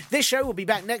 This show will be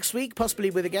back next week,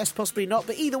 possibly with a guest, possibly not,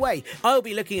 but either way, I'll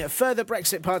be looking at further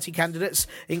Brexit Party candidates,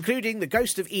 including the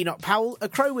ghost of Enoch Powell, a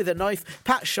crow with a knife,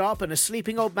 Pat Sharp and a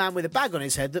sleeping old man with a bag on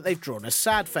his head that they've drawn a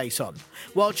sad face on.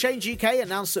 While Change UK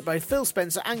announced that both Phil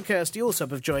Spencer and Kirsty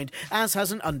Allsop have joined, as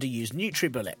has an underused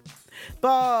NutriBullet.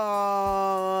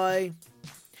 Bye!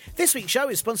 This week's show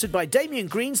is sponsored by Damien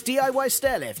Green's DIY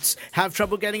Stairlifts. Have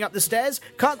trouble getting up the stairs?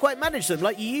 Can't quite manage them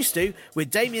like you used to? With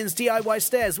Damien's DIY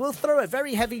Stairs, we'll throw a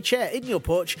very heavy chair in your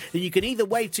porch and you can either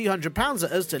wave £200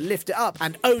 at us to lift it up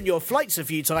and own your flights a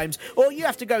few times, or you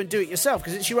have to go and do it yourself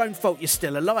because it's your own fault you're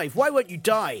still alive. Why won't you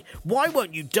die? Why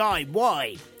won't you die?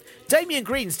 Why? Damien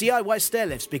Green's DIY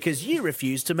Stairlifts, because you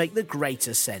refuse to make the great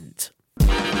ascent.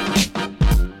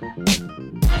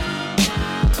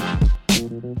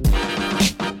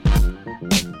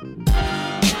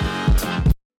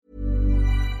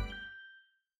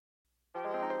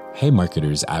 Hey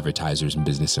marketers, advertisers, and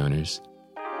business owners.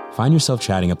 Find yourself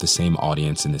chatting up the same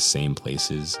audience in the same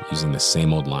places, using the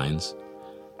same old lines?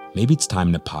 Maybe it's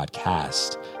time to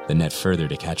podcast, then net further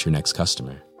to catch your next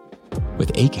customer.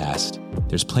 With Acast,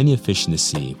 there's plenty of fish in the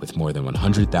sea with more than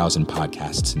 100,000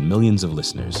 podcasts and millions of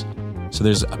listeners. So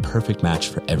there's a perfect match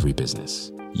for every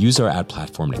business. Use our ad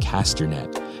platform to cast your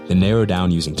net, then narrow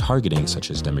down using targeting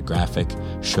such as demographic,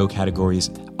 show categories,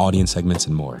 audience segments,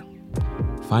 and more.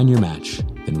 Find your match,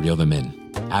 then reel them in.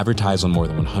 Advertise on more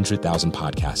than 100,000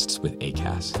 podcasts with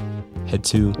Acast. Head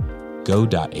to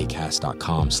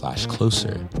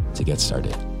go.acast.com/closer to get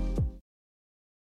started.